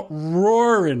 And I'm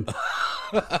roaring.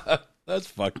 That's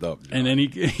fucked up, John. And then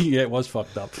it was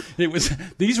fucked up.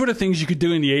 These were the things you could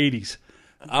do in the 80s.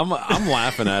 I'm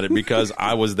laughing at it because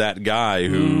I was that guy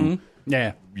who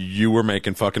you were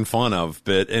making fucking fun of.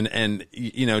 But and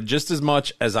you know, just as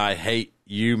much as I hate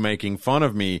you making fun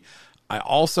of me, I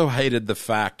also hated the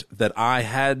fact that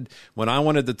when I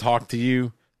wanted to talk to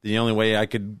you, the only way I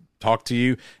could talk to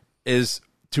you is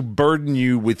to burden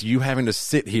you with you having to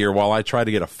sit here while I try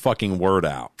to get a fucking word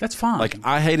out. That's fine. Like,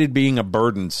 I hated being a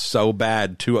burden so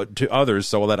bad to others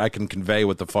so that I can convey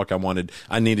what the fuck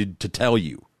I needed to tell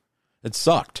you. It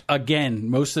sucked. Again,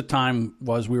 most of the time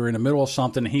was we were in the middle of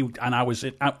something. It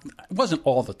wasn't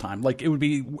all the time. Like, it would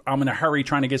be, I'm in a hurry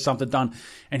trying to get something done,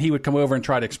 and he would come over and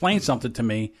try to explain something to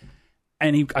me,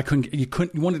 and you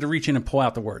wanted to reach in and pull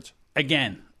out the words.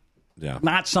 Again,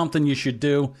 not something you should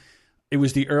do. It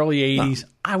was the early 80s. No.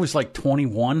 I was like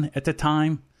 21 at the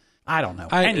time. I don't know.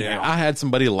 I had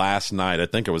somebody last night, I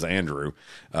think it was Andrew,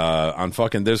 on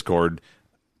fucking Discord.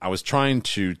 I was trying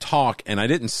to talk, and I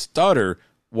didn't stutter.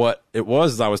 What it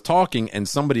was I was talking, and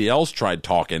somebody else tried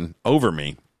talking over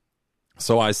me.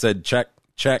 So I said, check.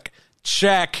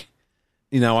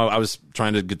 You know, I was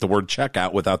trying to get the word check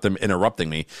out without them interrupting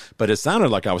me, but it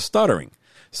sounded like I was stuttering.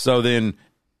 So then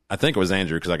I think it was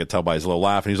Andrew, because I could tell by his little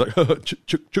laugh, and he's like,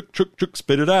 chick,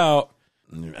 spit it out.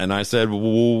 And I said,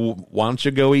 well, why don't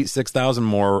you go eat 6,000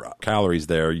 more calories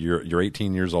there? You're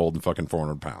 18 years old and fucking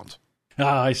 400 pounds.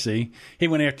 Ah, I see. He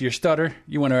went after your stutter.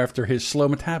 You went after his slow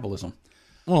metabolism.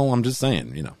 Well, I'm just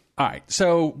saying, you know. All right.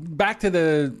 So back to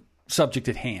the subject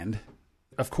at hand.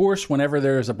 Of course, whenever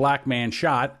there's a black man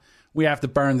shot, we have to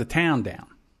burn the town down.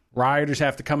 Rioters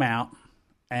have to come out,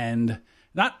 and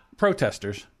not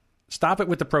protesters. Stop it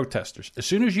with the protesters. As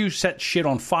soon as you set shit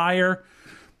on fire,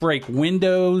 break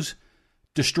windows,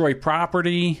 destroy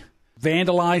property,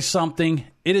 vandalize something,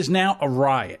 it is now a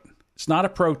riot. It's not a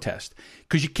protest.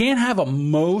 Because you can't have a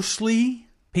mostly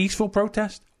peaceful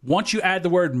protest. Once you add the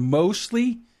word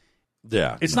mostly,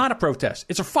 Yeah. It's not a protest.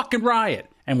 It's a fucking riot.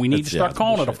 And we need to start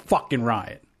calling it a fucking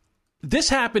riot. This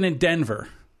happened in Denver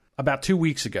about 2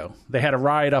 weeks ago. They had a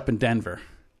riot up in Denver.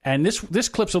 And this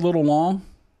clip's a little long,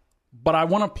 but I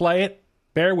want to play it.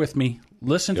 Bear with me.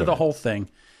 Listen to the whole thing.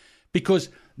 Because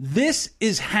this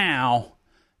is how,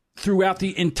 throughout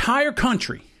the entire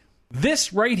country,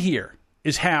 this right here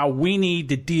is how we need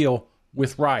to deal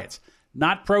with riots,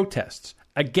 not protests.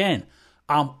 Again,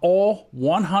 I'm all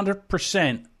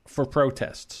 100% for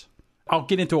protests. I'll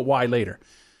get into it why later.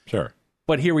 Sure.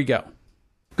 But here we go.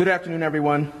 Good afternoon,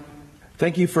 everyone.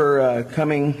 Thank you for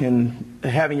coming and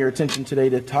having your attention today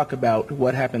to talk about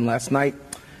what happened last night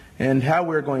and how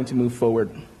we're going to move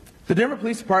forward. The Denver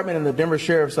Police Department and the Denver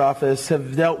Sheriff's Office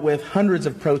have dealt with hundreds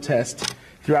of protests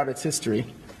throughout its history.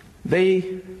 They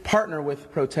partner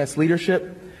with protest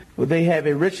leadership. They have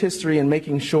a rich history in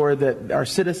making sure that our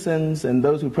citizens and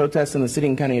those who protest in the city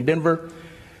and county of Denver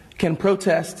can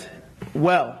protest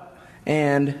well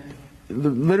and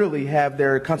literally have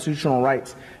their constitutional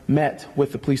rights met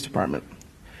with the police department.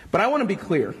 But I want to be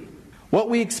clear. What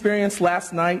we experienced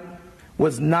last night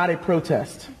was not a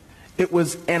protest. It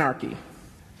was anarchy.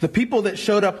 The people that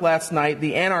showed up last night,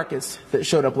 the anarchists that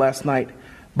showed up last night,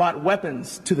 brought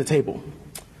weapons to the table.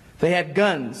 They had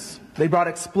guns. They brought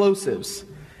explosives,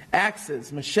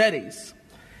 axes, machetes,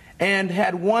 and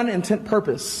had one intent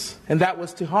purpose, and that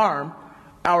was to harm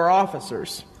our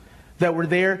officers that were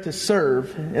there to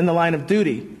serve in the line of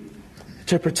duty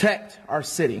to protect our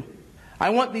city. I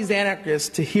want these anarchists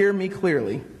to hear me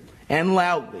clearly and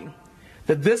loudly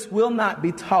that this will not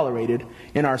be tolerated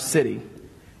in our city.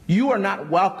 You are not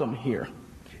welcome here.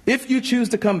 If you choose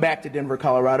to come back to Denver,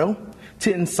 Colorado,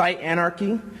 to incite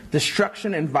anarchy,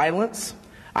 destruction, and violence,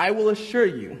 I will assure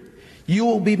you, you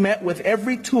will be met with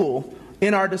every tool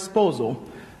in our disposal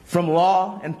from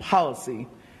law and policy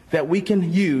that we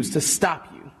can use to stop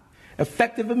you.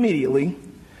 Effective immediately,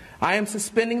 I am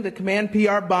suspending the command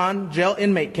PR bond jail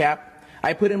inmate cap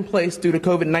I put in place due to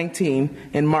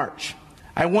COVID-19 in March.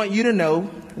 I want you to know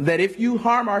that if you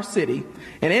harm our city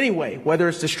in any way, whether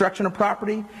it's destruction of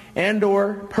property and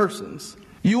or persons,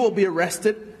 you will be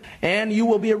arrested and you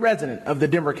will be a resident of the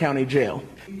Denver County Jail.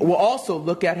 We'll also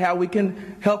look at how we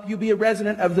can help you be a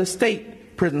resident of the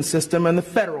state prison system and the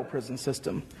federal prison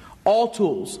system. All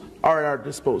tools are at our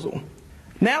disposal.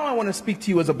 Now I want to speak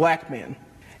to you as a black man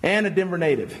and a Denver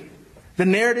native. The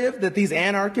narrative that these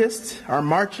anarchists are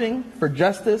marching for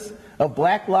justice of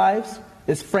black lives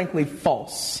is frankly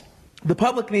false. The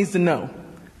public needs to know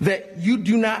that you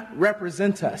do not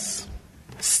represent us.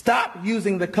 Stop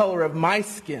using the color of my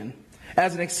skin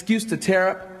as an excuse to tear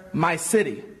up my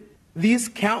city. These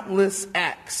countless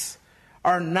acts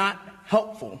are not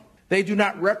helpful. They do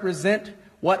not represent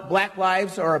what black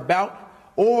lives are about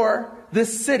or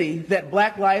this city that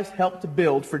black lives helped to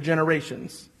build for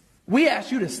generations. We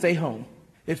ask you to stay home.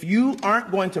 If you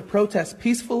aren't going to protest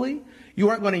peacefully, you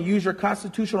aren't going to use your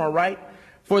constitutional right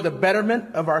for the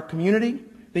betterment of our community,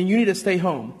 then you need to stay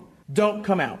home. Don't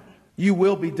come out. You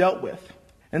will be dealt with.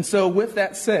 And so with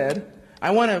that said,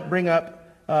 I want to bring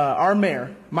up our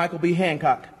mayor, Michael B.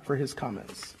 Hancock, for his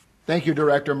comments. Thank you,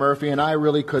 Director Murphy, and I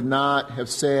really could not have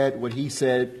said what he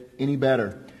said any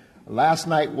better. Last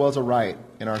night was a riot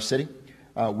in our city.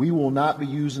 We will not be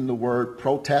using the word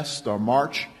protest or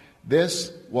march.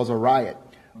 This was a riot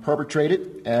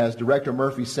perpetrated, as Director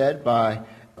Murphy said, by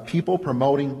people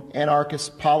promoting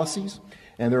anarchist policies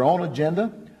and their own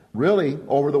agenda, really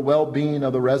over the well-being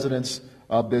of the residents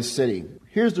of this city.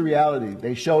 Here's the reality.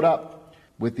 They showed up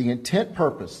with the intent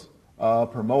purpose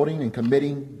of promoting and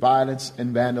committing violence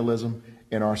and vandalism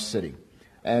in our city.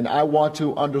 And I want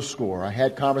to underscore, I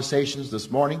had conversations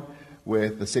this morning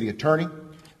with the city attorney,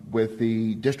 with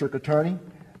the district attorney,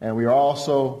 and we are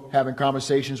also having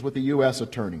conversations with the U.S.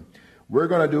 attorney. We're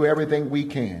going to do everything we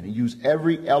can and use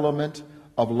every element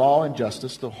of law and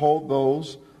justice to hold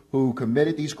those who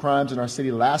committed these crimes in our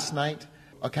city last night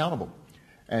accountable,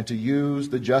 and to use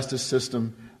the justice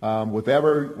system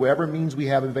whatever means we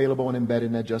have available and embedded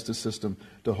in that justice system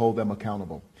to hold them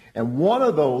accountable. And one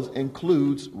of those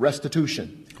includes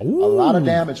restitution. Ooh. A lot of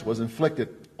damage was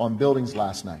inflicted on buildings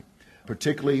last night,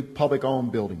 particularly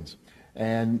public-owned buildings.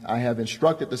 And I have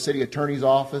instructed the city attorney's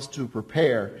office to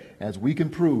prepare, as we can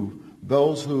prove,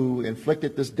 those who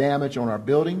inflicted this damage on our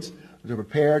buildings, to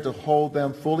prepare to hold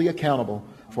them fully accountable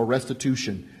for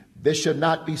restitution. This should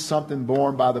not be something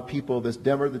borne by the people of this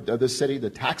Denver, of this city, the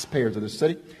taxpayers of this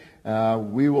city.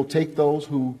 We will take those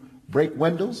who break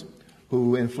windows,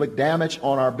 who inflict damage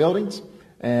on our buildings,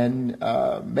 and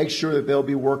make sure that they'll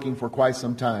be working for quite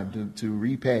some time to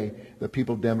repay the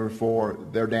people of Denver for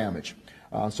their damage.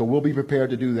 So we'll be prepared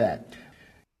to do that.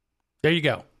 There you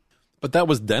go. But that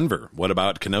was Denver. What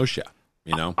about Kenosha?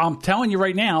 You know, I'm telling you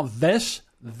right now,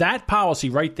 that policy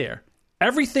right there,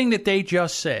 everything that they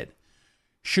just said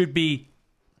should be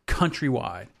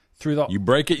countrywide through the. You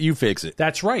break it, you fix it.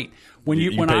 That's right.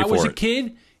 When I was a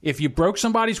kid, if you broke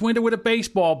somebody's window with a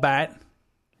baseball bat,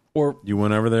 or you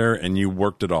went over there and you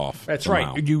worked it off. That's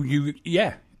somehow.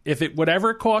 right. If it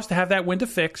whatever it cost to have that window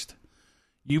fixed,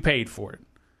 you paid for it.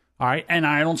 All right, and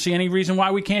I don't see any reason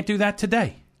why we can't do that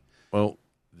today. Well,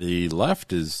 the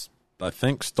left is, I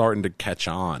think, starting to catch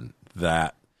on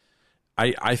that.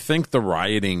 I think the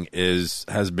rioting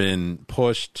has been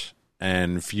pushed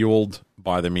and fueled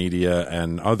by the media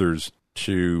and others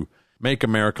to make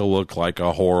America look like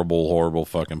a horrible, horrible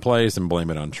fucking place and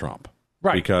blame it on Trump.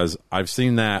 Right. Because I've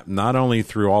seen that not only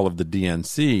through all of the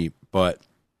DNC, but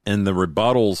in the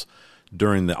rebuttals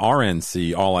during the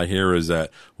RNC, all I hear is that,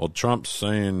 well, Trump's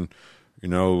saying, you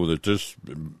know, that this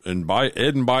in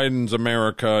Biden's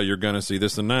America, you're going to see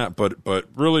this and that, but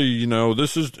really, you know,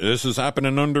 this is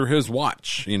happening under his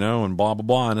watch, you know, and blah blah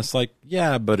blah. And it's like,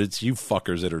 yeah, but it's you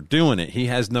fuckers that are doing it. He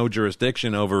has no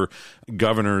jurisdiction over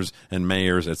governors and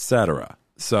mayors, etc.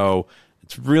 So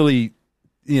it's really,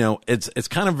 you know, it's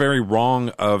kind of very wrong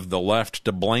of the left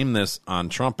to blame this on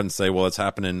Trump and say, well, it's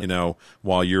happening, you know,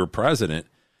 while you're president,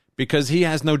 because he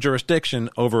has no jurisdiction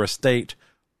over a state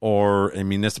or a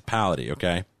municipality,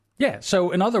 okay? Yeah,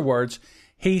 so in other words,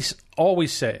 he's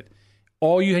always said,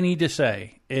 all you need to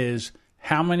say is,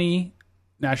 how many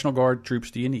National Guard troops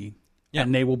do you need? Yeah.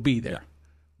 And they will be there. Yeah.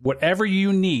 Whatever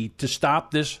you need to stop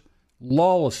this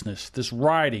lawlessness, this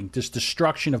rioting, this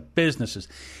destruction of businesses,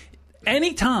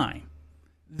 any time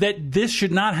that this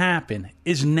should not happen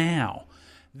is now.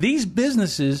 These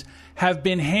businesses have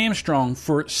been hamstrung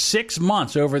for 6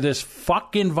 months over this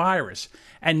fucking virus,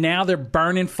 and now they're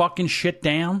burning fucking shit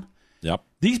down. Yep.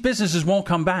 These businesses won't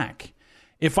come back.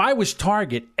 If I was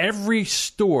Target, every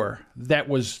store that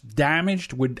was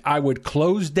damaged, I would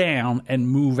close down and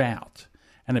move out.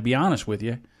 And to be honest with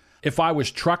you, if I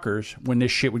was truckers, when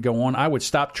this shit would go on, I would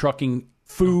stop trucking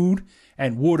food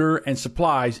and water and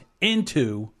supplies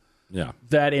into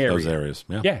that area. Those areas.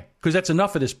 Yeah, because that's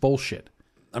enough of this bullshit.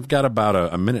 I've got about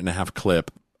a minute and a half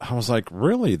clip. I was like,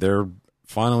 really? They're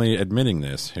finally admitting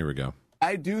this. Here we go.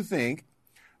 I do think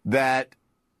that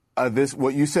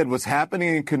what you said, what's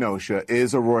happening in Kenosha,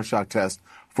 is a Rorschach test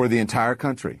for the entire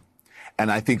country. And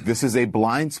I think this is a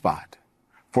blind spot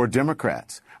for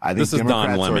Democrats. I think this is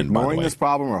Democrats Don Lemon, are ignoring this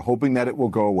problem or hoping that it will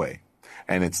go away.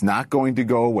 And it's not going to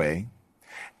go away.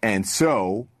 And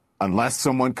so, unless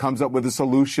someone comes up with a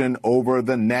solution over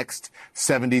the next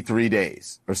 73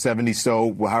 days or 70,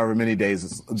 so however many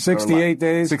days. 68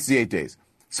 days. 68 days.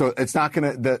 So it's not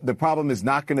going to, the problem is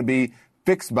not going to be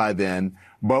fixed by then.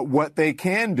 But what they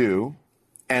can do,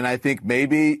 and I think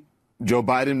maybe Joe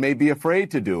Biden may be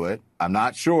afraid to do it. I'm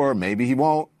not sure. Maybe he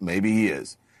won't. Maybe he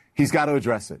is. He's got to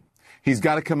address it. He's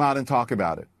got to come out and talk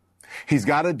about it. He's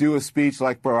got to do a speech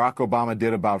like Barack Obama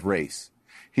did about race.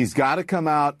 He's got to come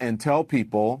out and tell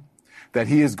people that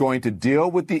he is going to deal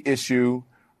with the issue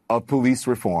of police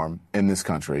reform in this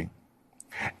country,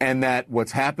 and that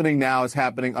what's happening now is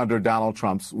happening under Donald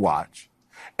Trump's watch,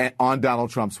 and on Donald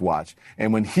Trump's watch.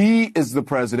 And when he is the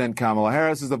president, Kamala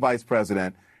Harris is the vice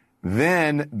president,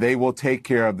 then they will take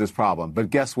care of this problem. But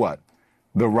guess what?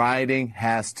 The rioting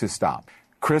has to stop.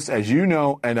 Chris, as you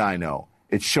know and I know,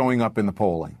 it's showing up in the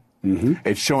polling. Mm-hmm.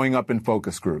 It's showing up in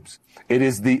focus groups. It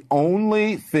is the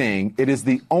only thing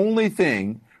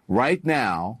right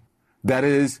now that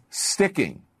is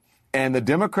sticking. And the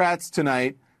Democrats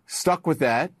tonight stuck with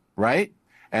that, right?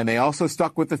 And they also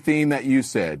stuck with the theme that you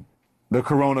said, the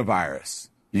coronavirus.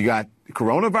 You got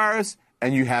coronavirus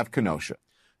and you have Kenosha.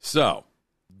 So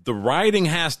the rioting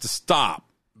has to stop,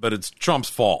 but it's Trump's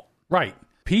fault. Right.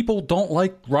 People don't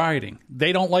like rioting.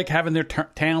 They don't like having their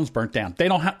towns burnt down. They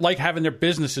don't like having their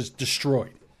businesses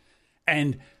destroyed.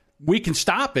 And we can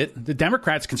stop it. The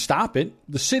Democrats can stop it.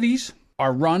 The cities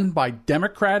are run by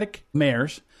Democratic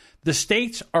mayors. The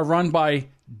states are run by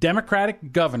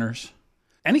Democratic governors.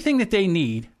 Anything that they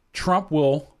need, Trump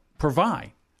will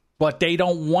provide. But they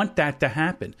don't want that to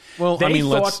happen. Well, give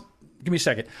me a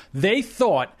second. They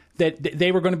thought that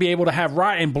they were going to be able to have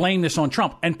riot and blame this on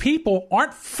Trump. And people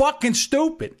aren't fucking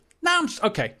stupid. Now,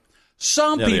 okay.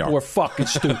 Some people are fucking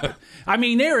stupid. I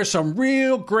mean, there are some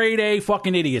real grade A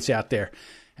fucking idiots out there.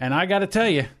 And I got to tell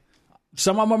you,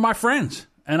 some of them are my friends.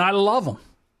 And I love them.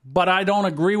 But I don't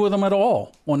agree with them at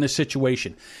all on this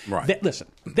situation. Right. Listen,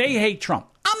 they hate Trump.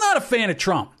 I'm not a fan of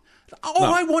Trump.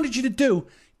 All I wanted you to do,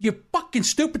 you fucking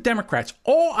stupid Democrats,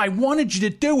 all I wanted you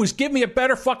to do was give me a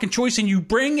better fucking choice, and you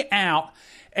bring out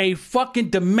a fucking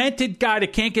demented guy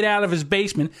that can't get out of his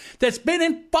basement that's been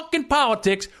in fucking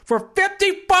politics for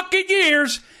 50 fucking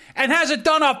years and hasn't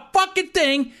done a fucking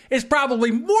thing, is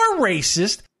probably more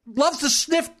racist, loves to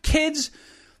sniff kids,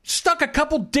 stuck a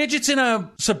couple digits in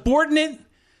a subordinate.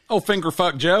 Oh, finger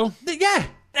fuck Joe? Yeah,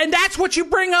 and that's what you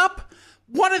bring up?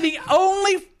 One of the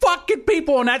only fucking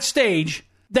people on that stage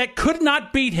that could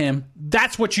not beat him,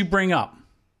 that's what you bring up.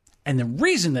 And the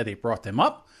reason that he brought them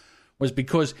up was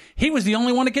because he was the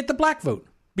only one to get the black vote,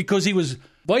 because he was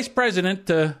vice president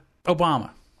to Obama.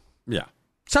 Yeah.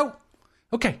 So,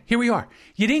 okay, here we are.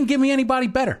 You didn't give me anybody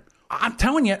better. I'm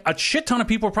telling you, a shit ton of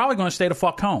people are probably going to stay the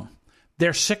fuck home.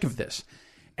 They're sick of this.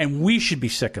 And we should be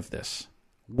sick of this.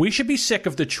 We should be sick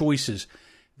of the choices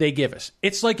they give us.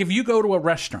 It's like if you go to a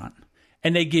restaurant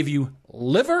and they give you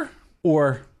liver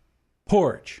or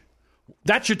porridge.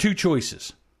 That's your two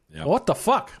choices. Yep. What the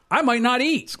fuck? I might not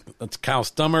eat. That's cow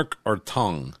stomach or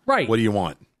tongue. Right. What do you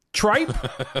want? Tripe?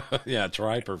 Yeah,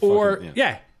 tripe or fucking,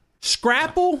 yeah.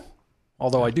 Scrapple?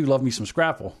 Although I do love me some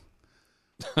scrapple.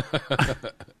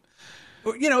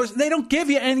 You know, they don't give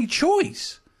you any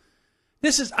choice.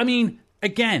 This is, I mean,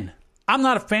 again, I'm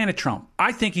not a fan of Trump.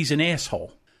 I think he's an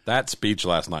asshole. That speech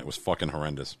last night was fucking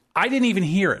horrendous. I didn't even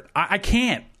hear it. I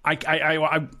can't.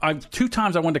 I 2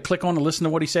 times I wanted to click on to listen to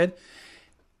what he said.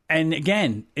 And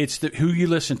again, it's who you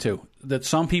listen to. That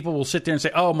some people will sit there and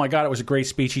say, oh my God, it was a great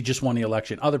speech. He just won the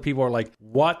election. Other people are like,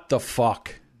 what the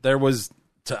fuck? There was,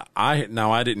 I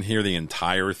didn't hear the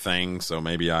entire thing, so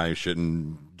maybe I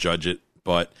shouldn't judge it.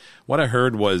 But what I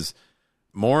heard was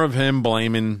more of him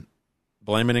blaming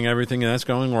everything that's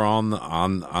going wrong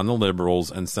on the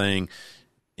liberals and saying,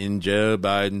 in Joe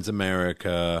Biden's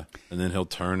America, and then he'll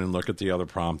turn and look at the other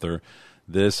prompter.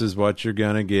 This is what you're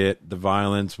going to get. The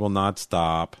violence will not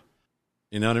stop.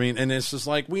 You know what I mean? And it's just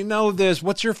like, we know this.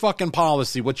 What's your fucking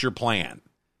policy? What's your plan?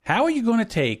 How are you going to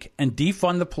take and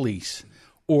defund the police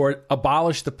or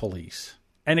abolish the police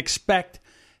and expect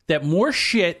that more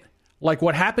shit like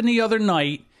what happened the other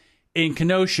night in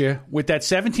Kenosha with that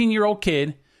 17-year-old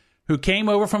kid who came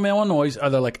over from Illinois,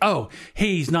 they're like, oh,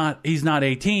 he's not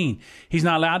 18. He's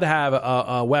not allowed to have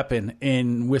a weapon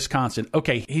in Wisconsin.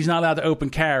 Okay, he's not allowed to open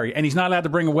carry, and he's not allowed to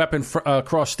bring a weapon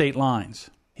across state lines.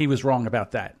 He was wrong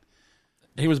about that.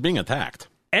 He was being attacked.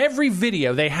 Every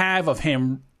video they have of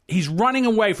him, he's running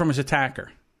away from his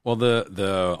attacker. Well,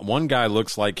 the one guy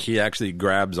looks like he actually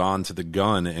grabs onto the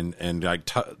gun and like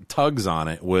tugs on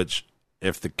it, which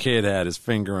if the kid had his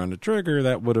finger on the trigger,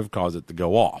 that would have caused it to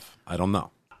go off. I don't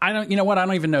know. You know what? I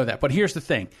don't even know that. But here's the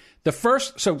thing. The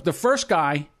first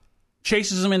guy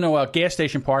chases him into a gas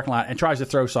station parking lot and tries to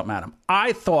throw something at him.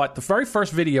 I thought the very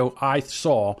first video I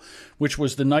saw, which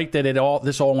was the night that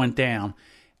this all went down,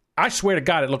 I swear to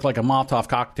God, it looked like a Molotov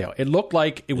cocktail. It looked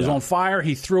like it was on fire.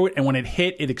 He threw it, and when it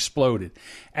hit, it exploded.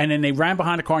 And then they ran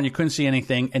behind the car, and you couldn't see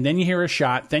anything. And then you hear a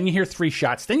shot. Then you hear 3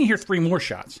 shots. Then you hear 3 more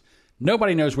shots.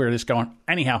 Nobody knows where this is going.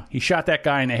 Anyhow, he shot that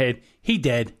guy in the head. He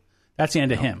dead. That's the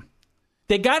end of him.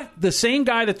 They got the same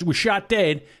guy that was shot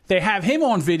dead. They have him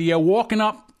on video walking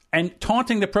up and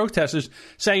taunting the protesters,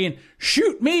 saying,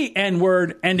 shoot me,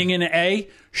 N-word, ending in an A.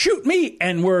 Shoot me,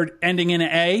 N-word, ending in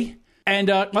an A. And,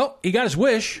 well, he got his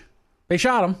wish. They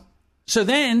shot him. So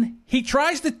then he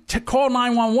tries to call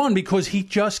 911 because he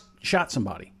just shot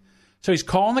somebody. So he's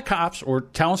calling the cops or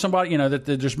telling somebody, that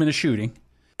there's been a shooting.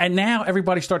 And now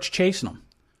everybody starts chasing him.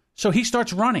 So he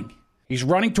starts running. He's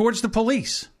running towards the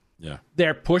police. Yeah.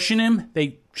 They're pushing him.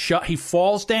 He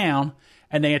falls down,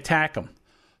 and they attack him.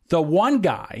 The one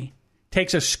guy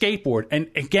takes a skateboard,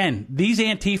 and again, these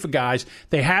Antifa guys,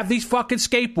 they have these fucking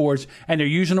skateboards, and they're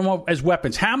using them as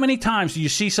weapons. How many times do you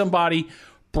see somebody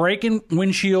breaking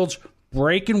windshields,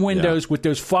 breaking windows with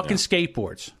those fucking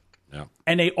skateboards? Yeah.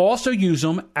 And they also use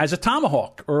them as a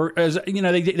tomahawk, or as they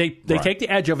take the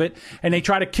edge of it, and they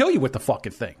try to kill you with the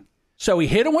fucking thing. So he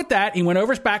hit him with that. He went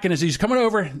over his back, and as he's coming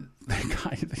over,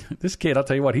 this kid, I'll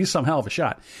tell you what, he's some hell of a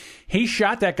shot. He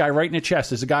shot that guy right in the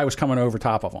chest as the guy was coming over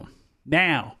top of him.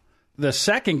 Now, the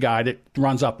second guy that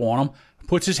runs up on him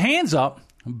puts his hands up,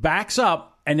 backs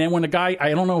up, and then when the guy, I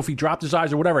don't know if he dropped his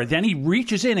eyes or whatever, then he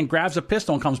reaches in and grabs a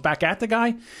pistol and comes back at the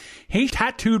guy. He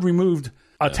removed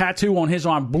a tattoo on his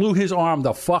arm, blew his arm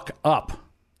the fuck up.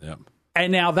 Yep.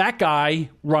 And now that guy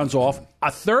runs off.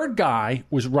 A third guy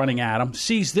was running at him,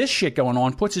 sees this shit going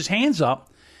on, puts his hands up,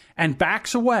 and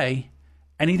backs away,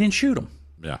 and he didn't shoot him.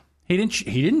 Yeah. He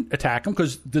didn't attack him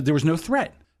because there was no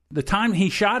threat. The time he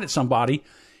shot at somebody,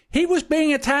 he was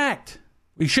being attacked.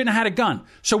 He shouldn't have had a gun.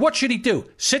 So what should he do?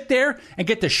 Sit there and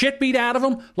get the shit beat out of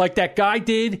him like that guy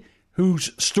did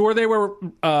whose store they were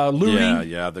looting.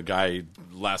 Yeah, the guy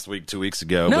last week, 2 weeks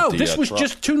ago. No, with the, this was truck.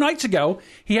 just 2 nights ago.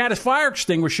 He had his fire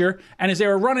extinguisher, and as they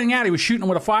were running out, he was shooting him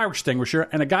with a fire extinguisher,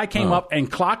 and a guy came up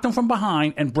and clocked him from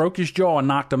behind and broke his jaw and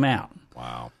knocked him out.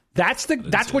 Wow. That's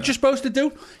what you're supposed to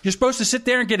do? You're supposed to sit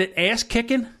there and get an ass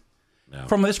kicking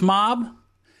from this mob?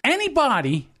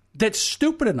 Anybody that's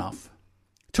stupid enough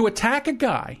to attack a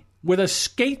guy with a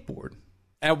skateboard.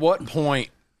 At what point,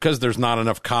 because there's not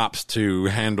enough cops to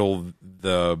handle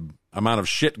the amount of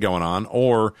shit going on,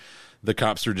 or the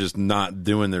cops are just not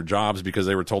doing their jobs because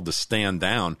they were told to stand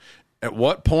down, at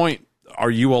what point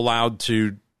are you allowed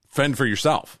to fend for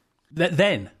yourself?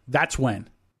 That's when.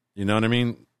 You know what I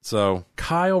mean? So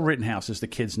Kyle Rittenhouse is the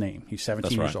kid's name. He's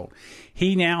 17 years right. old.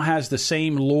 He now has the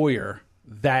same lawyer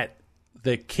that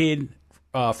the kid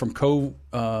from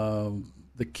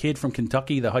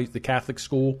Kentucky, the Catholic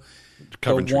school,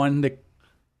 Covington.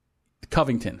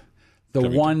 Covington,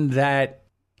 one that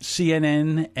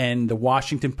CNN and the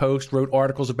Washington Post wrote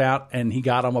articles about, and he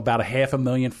got him about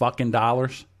 $500,000 fucking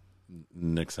dollars.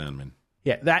 Nick Sandman.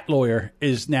 Yeah, that lawyer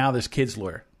is now this kid's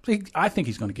lawyer. I think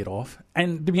he's going to get off,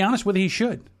 and to be honest with you, he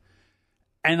should.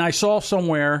 And I saw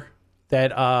somewhere that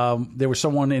there was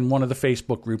someone in one of the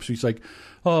Facebook groups who's like,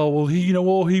 "Oh, well,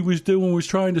 all he was doing was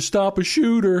trying to stop a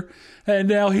shooter, and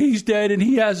now he's dead, and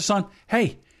he has a son."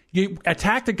 Hey, you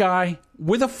attacked a guy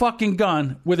with a fucking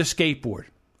gun with a skateboard,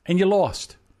 and you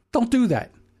lost. Don't do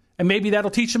that. And maybe that'll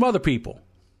teach some other people.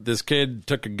 This kid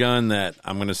took a gun that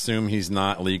I'm going to assume he's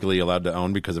not legally allowed to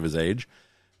own because of his age.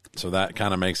 So that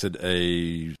kind of makes it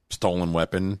a stolen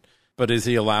weapon. But is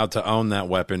he allowed to own that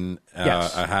weapon,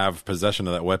 Yes. have possession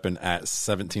of that weapon at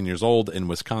 17 years old in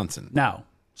Wisconsin? No.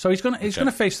 So he's going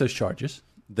to face those charges.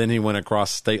 Then he went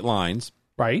across state lines.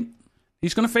 Right.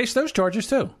 He's going to face those charges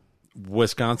too.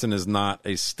 Wisconsin is not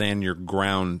a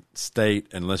stand-your-ground state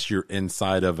unless you're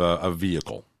inside of a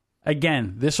vehicle.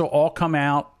 Again, this will all come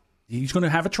out. He's going to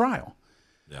have a trial.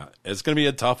 Yeah, it's going to be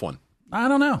a tough one. I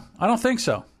don't know. I don't think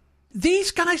so.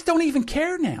 These guys don't even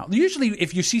care now. Usually,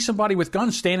 if you see somebody with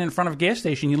guns standing in front of a gas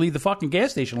station, you leave the fucking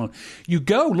gas station alone. You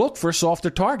go look for a softer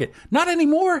target. Not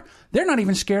anymore. They're not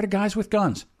even scared of guys with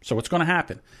guns. So what's going to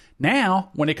happen?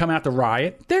 Now, when they come out to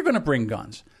riot, they're going to bring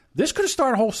guns. This could have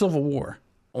started a whole civil war.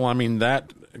 Well, I mean,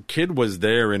 that kid was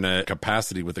there in a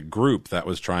capacity with a group that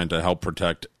was trying to help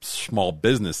protect small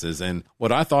businesses. And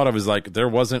what I thought of is like, there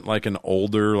wasn't like an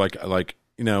older,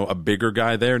 a bigger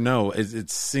guy there. No, it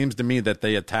seems to me that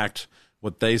they attacked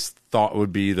what they thought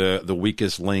would be the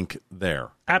weakest link there.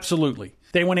 Absolutely.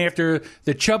 They went after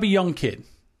the chubby young kid.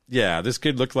 Yeah, this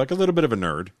kid looked like a little bit of a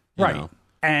nerd. Right. Know.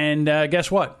 And guess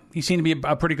what? He seemed to be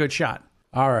a pretty good shot.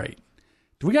 All right.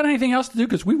 Do we got anything else to do?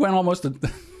 Because we went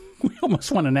we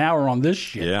almost went an hour on this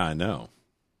shit. Yeah, I know.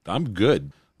 I'm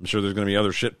good. I'm sure there's going to be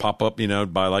other shit pop up,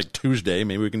 by like Tuesday.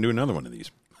 Maybe we can do another one of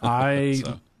these. I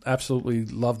absolutely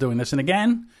love doing this. And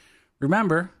again,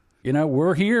 remember,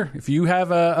 we're here. If you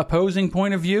have a opposing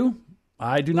point of view,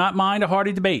 I do not mind a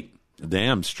hearty debate.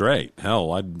 Damn straight.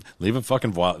 Hell, I'd leave a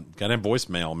fucking goddamn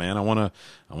voicemail, man. I want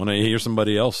to hear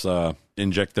somebody else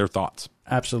inject their thoughts.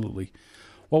 Absolutely.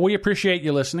 Well, we appreciate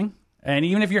you listening. And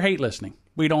even if you hate listening,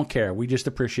 we don't care. We just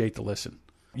appreciate the listen.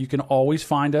 You can always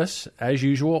find us, as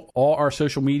usual. All our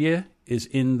social media is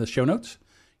in the show notes.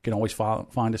 You can always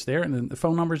find us there. And then the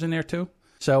phone number's in there, too.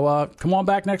 So come on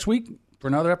back next week for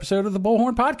another episode of the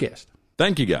Bullhorn Podcast.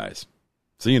 Thank you, guys.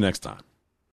 See you next time.